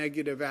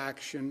negative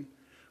action.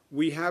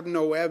 We have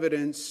no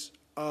evidence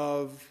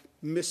of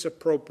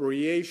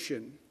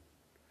misappropriation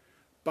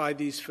by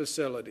these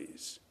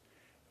facilities.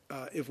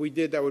 If we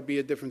did, that would be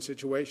a different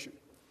situation.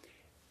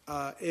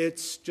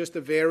 It's just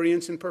a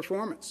variance in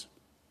performance.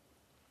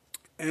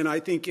 And I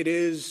think it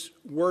is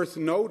worth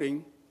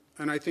noting,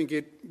 and I think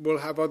it will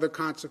have other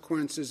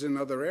consequences in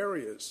other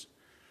areas.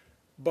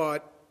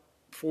 But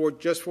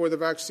just for the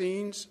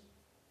vaccines,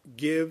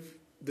 give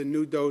the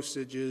new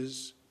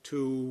dosages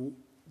to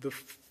the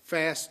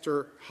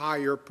faster,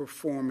 higher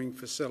performing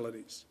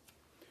facilities.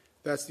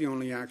 That's the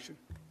only action.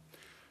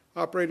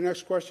 Operator,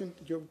 next question.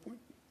 Did you have a point?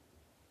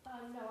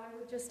 No, I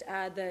would just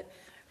add that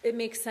it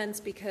makes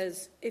sense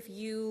because if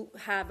you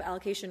have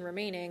allocation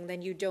remaining,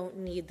 then you don't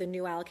need the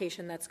new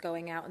allocation that's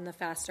going out, and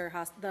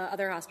the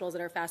other hospitals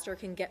that are faster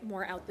can get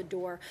more out the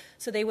door.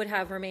 So they would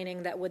have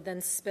remaining that would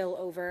then spill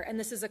over. And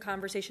this is a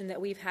conversation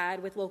that we've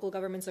had with local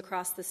governments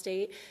across the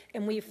state,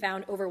 and we've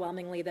found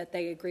overwhelmingly that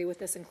they agree with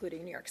this,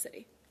 including New York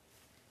City.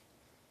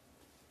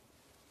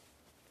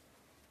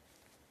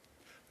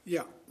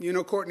 Yeah,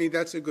 Courtney,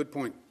 that's a good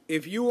point.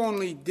 if you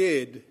only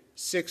did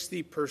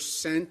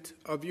 60%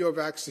 of your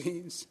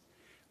vaccines,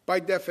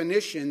 by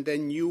definition,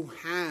 then you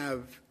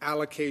have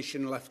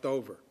allocation left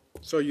over,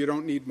 so you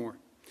don't need more.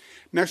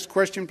 Next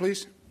question,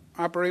 please,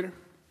 operator.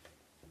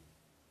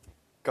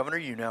 Governor,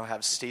 you now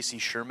have Stacy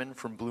Sherman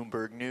from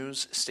Bloomberg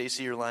News.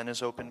 Stacy, your line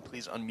is open.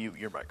 Please unmute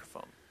your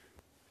microphone.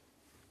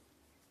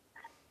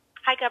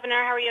 Hi,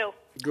 Governor. How are you?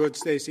 Good,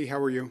 Stacy. How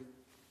are you?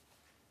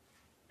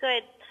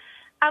 Good.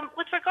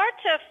 With regard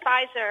to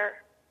Pfizer,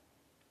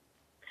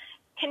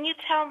 can you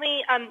tell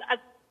me,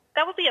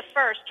 that would be a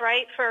first,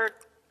 right, for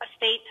a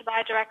state to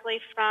buy directly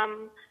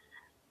from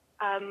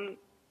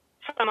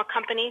a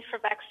company for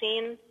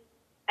vaccines?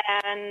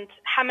 And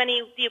how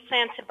many do you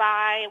plan to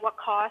buy? What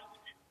cost?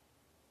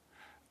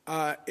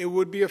 It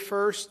would be a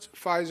first.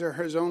 Pfizer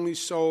has only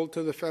sold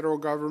to the federal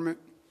government.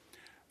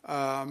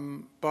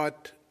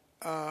 But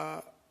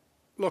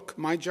look,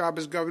 my job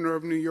as governor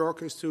of New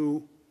York is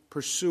to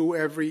pursue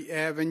every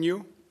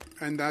avenue,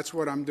 and that's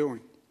what I'm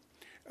doing.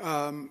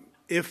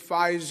 If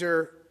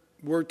Pfizer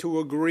were to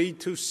agree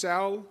to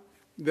sell,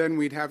 then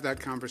we'd have that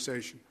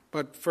conversation.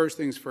 But first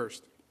things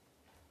first.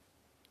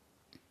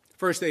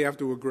 First, they have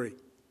to agree.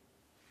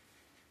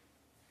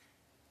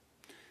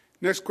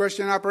 Next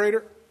question,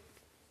 operator.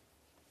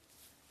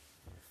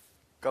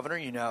 Governor,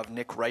 you now have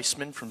Nick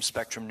Reisman from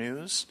Spectrum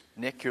News.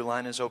 Nick, your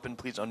line is open.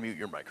 Please unmute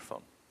your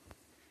microphone.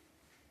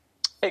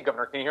 Hey,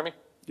 Governor, can you hear me?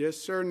 Yes,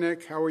 sir,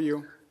 Nick. How are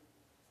you?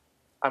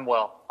 I'm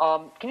well.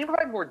 Can you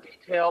provide more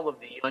detail of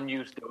the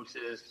unused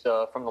doses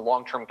from the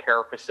long-term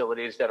care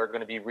facilities that are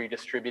going to be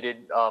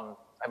redistributed? I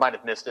might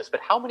have missed this,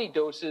 but how many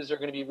doses are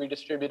going to be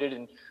redistributed,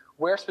 and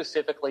where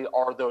specifically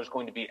are those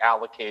going to be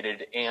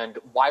allocated, and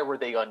why were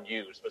they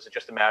unused? Was it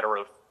just a matter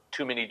of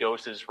too many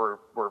doses were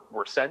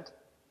sent?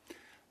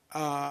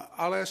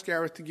 I'll ask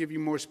Gareth to give you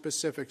more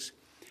specifics.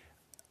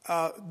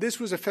 This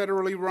was a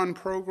federally run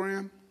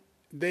program.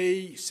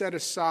 They set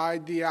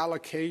aside the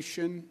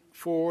allocation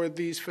for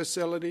these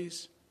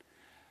facilities.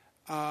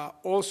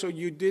 Also,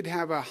 you did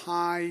have a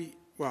high,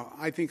 well,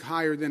 I think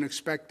higher than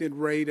expected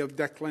rate of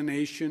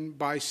declination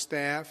by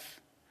staff.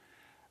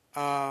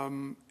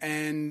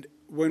 And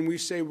when we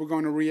say we're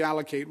going to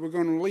reallocate, we're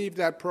going to leave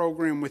that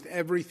program with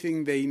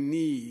everything they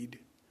need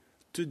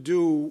to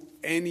do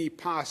any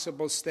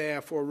possible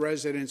staff or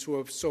residents who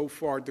have so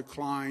far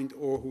declined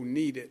or who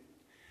need it.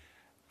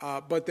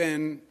 But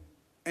then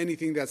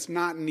anything that's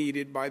not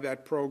needed by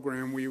that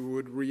program, we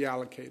would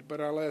reallocate. But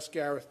I'll ask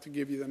Gareth to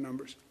give you the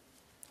numbers.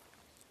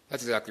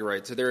 That's exactly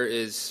right. So there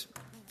is,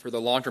 for the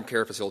long-term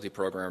care facility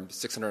program,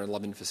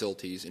 611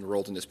 facilities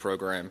enrolled in this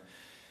program.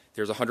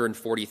 There's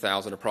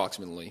 140,000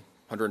 approximately,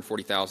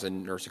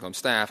 140,000 nursing home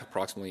staff,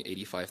 approximately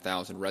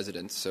 85,000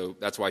 residents. So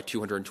that's why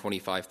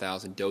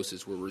 225,000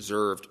 doses were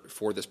reserved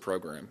for this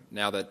program.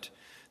 Now that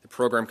the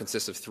program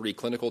consists of 3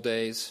 clinical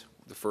days,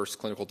 the first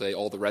clinical day,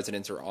 all the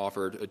residents are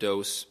offered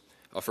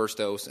a first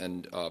dose,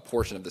 and a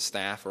portion of the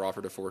staff are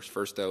offered a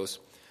first dose.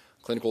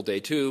 Clinical day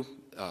 2,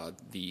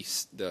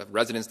 the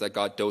residents that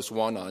got dose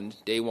 1 on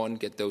day 1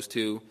 get dose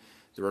 2.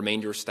 The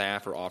remainder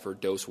staff are offered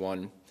dose 1.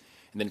 And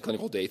then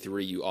clinical day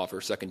 3, you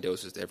offer second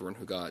doses to everyone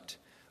who got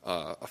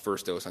a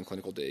first dose on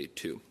clinical day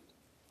 2.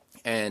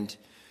 And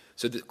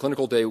so the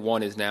clinical day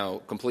 1 is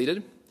now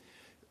completed.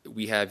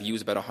 We have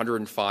used about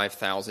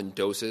 105,000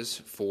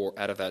 doses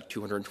out of that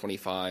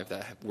 225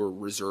 that were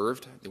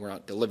reserved. They were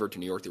not delivered to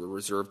New York. They were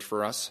reserved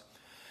for us.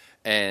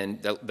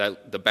 And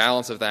the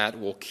balance of that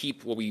will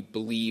keep what we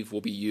believe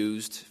will be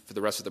used for the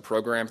rest of the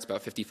program. It's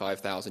about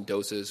 55,000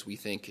 doses. We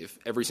think if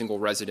every single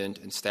resident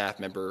and staff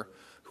member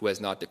who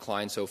has not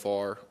declined so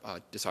far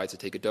decides to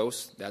take a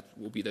dose, that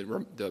will be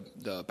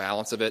the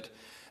balance of it.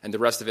 And the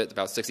rest of it,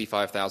 about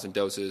 65,000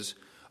 doses,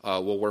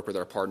 we'll work with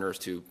our partners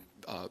to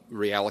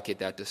reallocate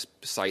that to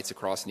sites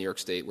across New York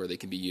State where they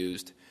can be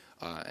used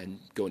and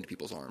go into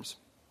people's arms.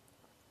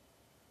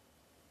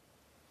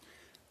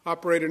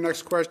 Operator,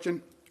 next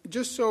question.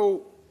 Just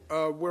so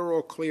we're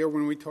all clear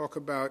when we talk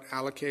about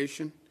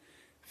allocation,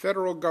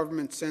 federal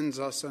government sends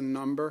us a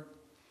number.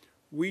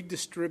 We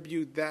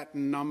distribute that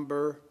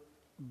number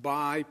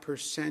by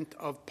percent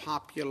of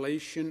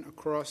population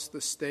across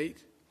the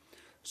state.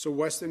 So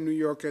Western New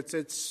York gets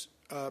its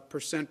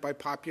percent by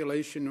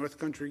population. North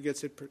Country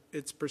gets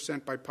its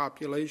percent by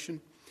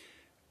population.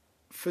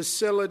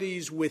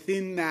 Facilities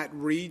within that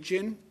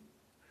region,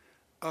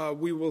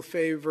 we will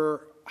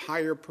favor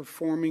higher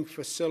performing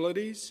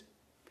facilities.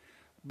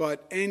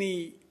 But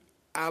any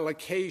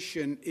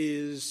allocation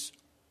is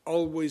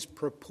always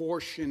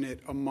proportionate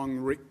among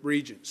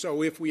regions.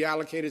 So if we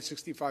allocated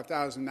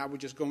 65,000, that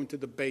would just go into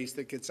the base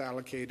that gets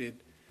allocated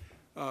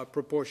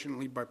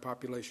proportionally by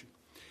population.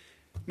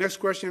 Next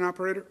question,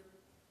 operator.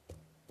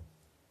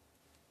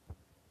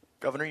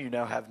 Governor, you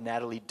now have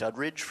Natalie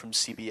Dudridge from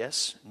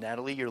CBS.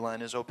 Natalie, your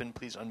line is open.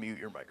 Please unmute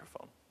your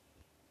microphone.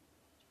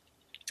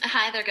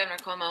 Hi there, Governor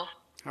Cuomo.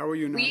 How are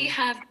you, Natalie?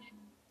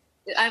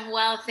 I'm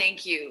well,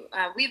 thank you.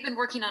 We've been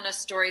working on a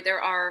story. There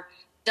are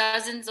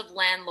dozens of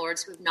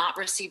landlords who have not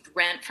received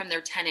rent from their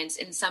tenants,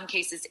 in some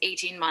cases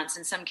 18 months,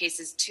 in some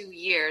cases 2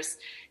 years.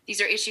 These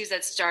are issues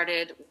that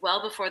started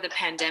well before the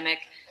pandemic.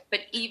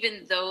 But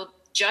even though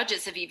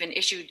judges have even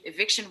issued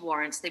eviction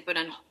warrants, they've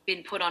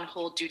been put on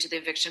hold due to the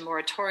eviction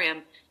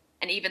moratorium,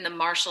 and even the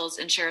marshal's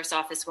and sheriff's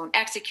office won't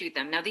execute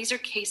them. Now, these are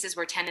cases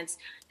where tenants,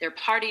 they're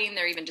partying,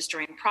 they're even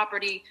destroying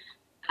property,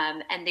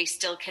 and they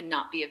still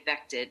cannot be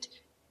evicted.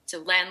 So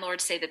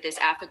landlords say that this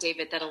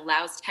affidavit that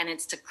allows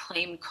tenants to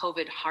claim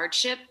COVID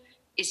hardship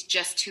is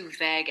just too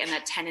vague, and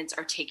that tenants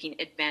are taking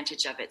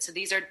advantage of it. So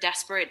these are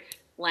desperate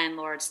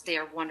landlords. They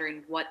are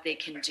wondering what they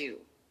can do.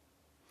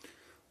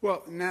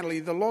 Well,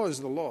 Natalie, the law is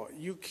the law.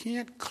 You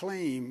can't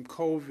claim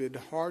COVID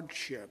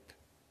hardship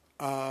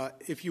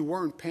if you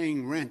weren't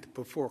paying rent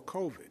before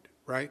COVID,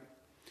 right?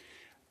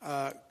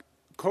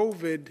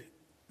 COVID,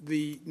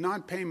 the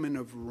non-payment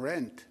of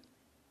rent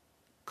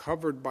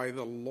covered by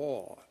the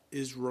law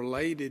is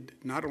related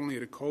not only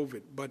to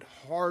COVID, but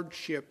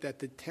hardship that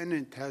the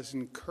tenant has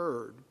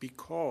incurred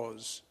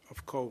because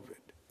of COVID.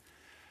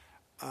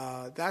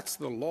 That's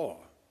the law.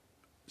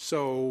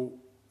 So,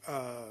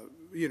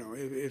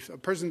 if a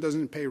person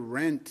doesn't pay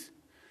rent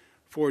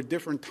for a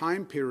different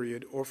time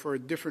period or for a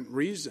different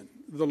reason,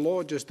 the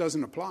law just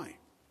doesn't apply.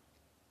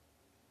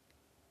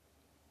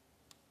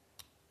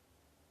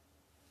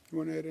 You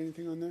want to add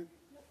anything on that?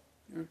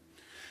 No.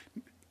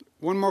 Yeah.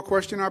 One more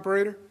question,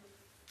 operator.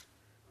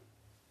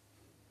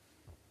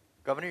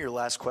 Governor, your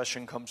last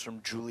question comes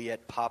from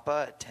Juliet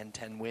Papa at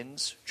 1010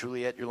 Wins.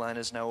 Juliet, your line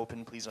is now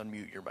open. Please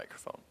unmute your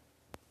microphone.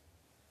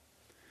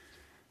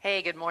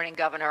 Hey, good morning,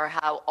 Governor.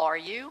 How are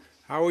you?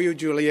 How are you,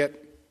 Juliet?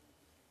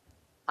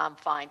 I'm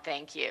fine,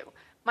 thank you.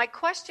 My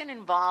question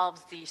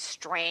involves the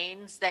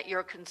strains that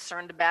you're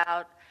concerned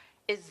about.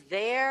 Is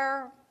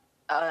there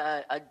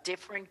a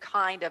different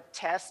kind of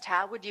test?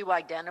 How would you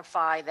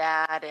identify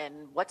that,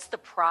 and what's the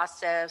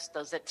process?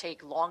 Does it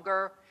take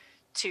longer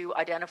to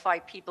identify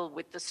people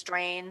with the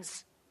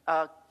strains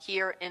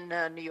here in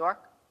New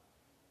York?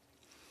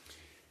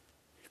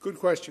 Good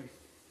question.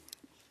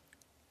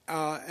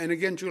 And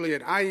again,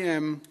 Juliet,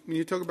 when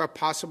you talk about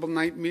possible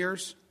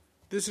nightmares,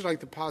 this is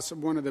like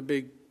one of the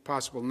big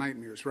possible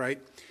nightmares, right?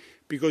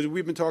 Because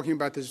we've been talking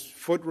about this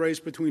foot race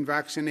between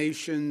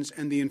vaccinations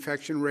and the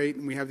infection rate,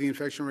 and we have the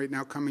infection rate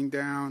now coming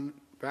down,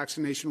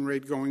 vaccination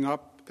rate going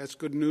up. That's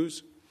good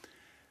news.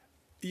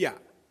 Yeah,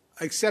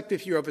 except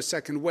if you have a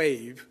second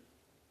wave.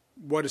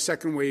 What a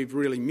second wave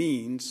really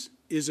means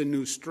is a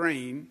new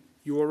strain.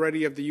 You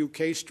already have the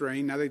UK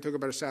strain. Now they talk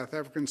about a South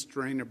African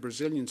strain, a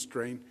Brazilian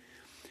strain.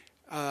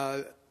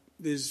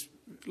 There's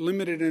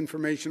limited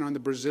information on the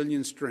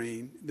Brazilian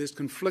strain. There's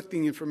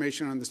conflicting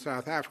information on the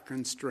South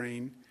African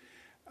strain.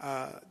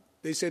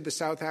 They say the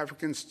South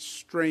African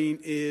strain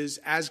is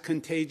as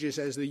contagious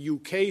as the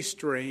UK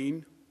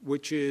strain,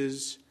 which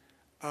is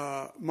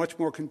much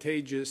more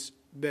contagious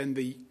than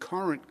the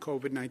current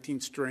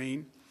COVID-19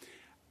 strain.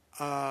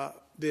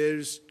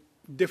 There's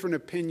different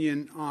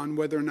opinion on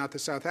whether or not the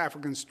South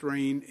African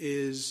strain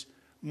is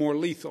more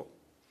lethal.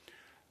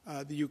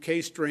 The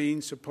UK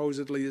strain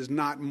supposedly is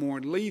not more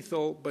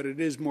lethal, but it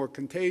is more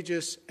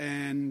contagious,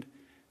 and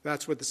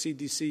that's what the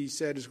CDC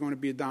said is going to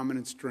be a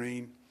dominant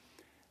strain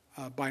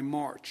by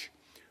March.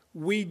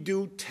 We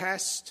do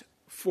test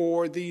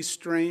for these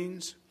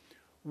strains.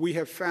 We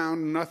have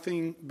found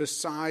nothing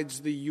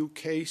besides the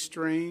UK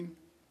strain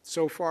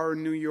so far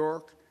in New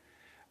York.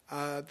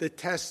 The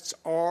tests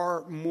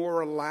are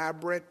more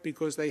elaborate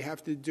because they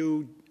have to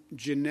do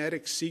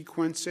genetic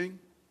sequencing.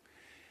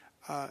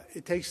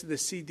 It takes the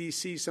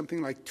CDC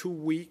something like 2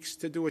 weeks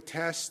to do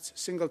a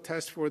single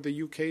test for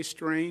the UK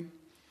strain.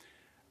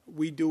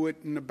 We do it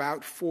in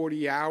about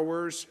 40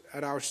 hours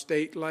at our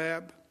state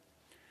lab.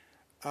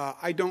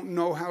 I don't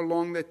know how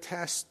long the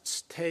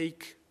tests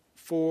take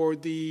for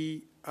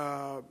the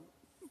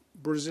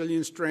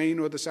Brazilian strain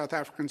or the South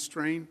African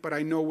strain, but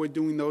I know we're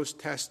doing those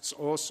tests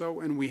also,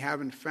 and we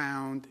haven't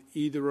found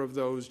either of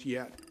those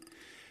yet.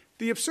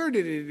 The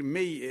absurdity to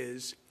me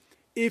is,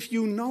 if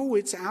you know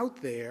it's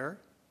out there,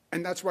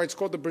 and that's why it's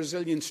called the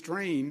Brazilian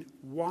strain,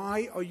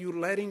 why are you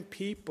letting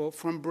people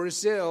from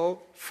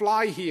Brazil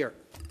fly here?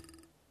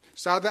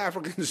 South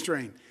African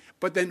strain.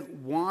 But then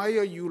why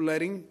are you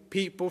letting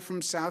people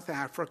from South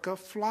Africa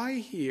fly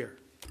here?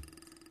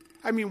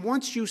 I mean,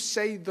 once you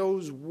say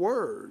those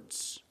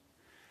words,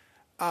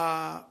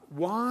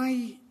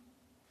 why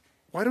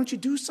don't you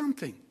do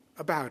something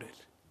about it,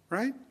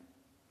 right?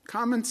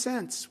 Common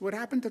sense. What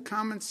happened to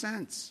common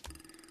sense?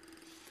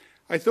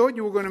 I thought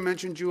you were going to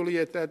mention,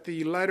 Juliet, that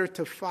the letter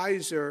to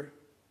Pfizer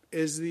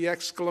is the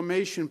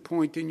exclamation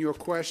point in your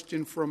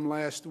question from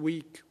last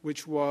week,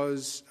 which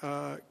was,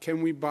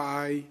 can we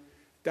buy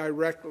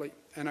directly?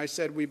 And I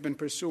said we've been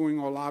pursuing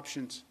all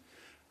options.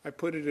 I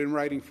put it in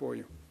writing for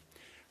you.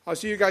 I'll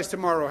see you guys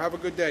tomorrow. Have a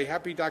good day.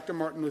 Happy Dr.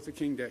 Martin Luther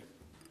King Day.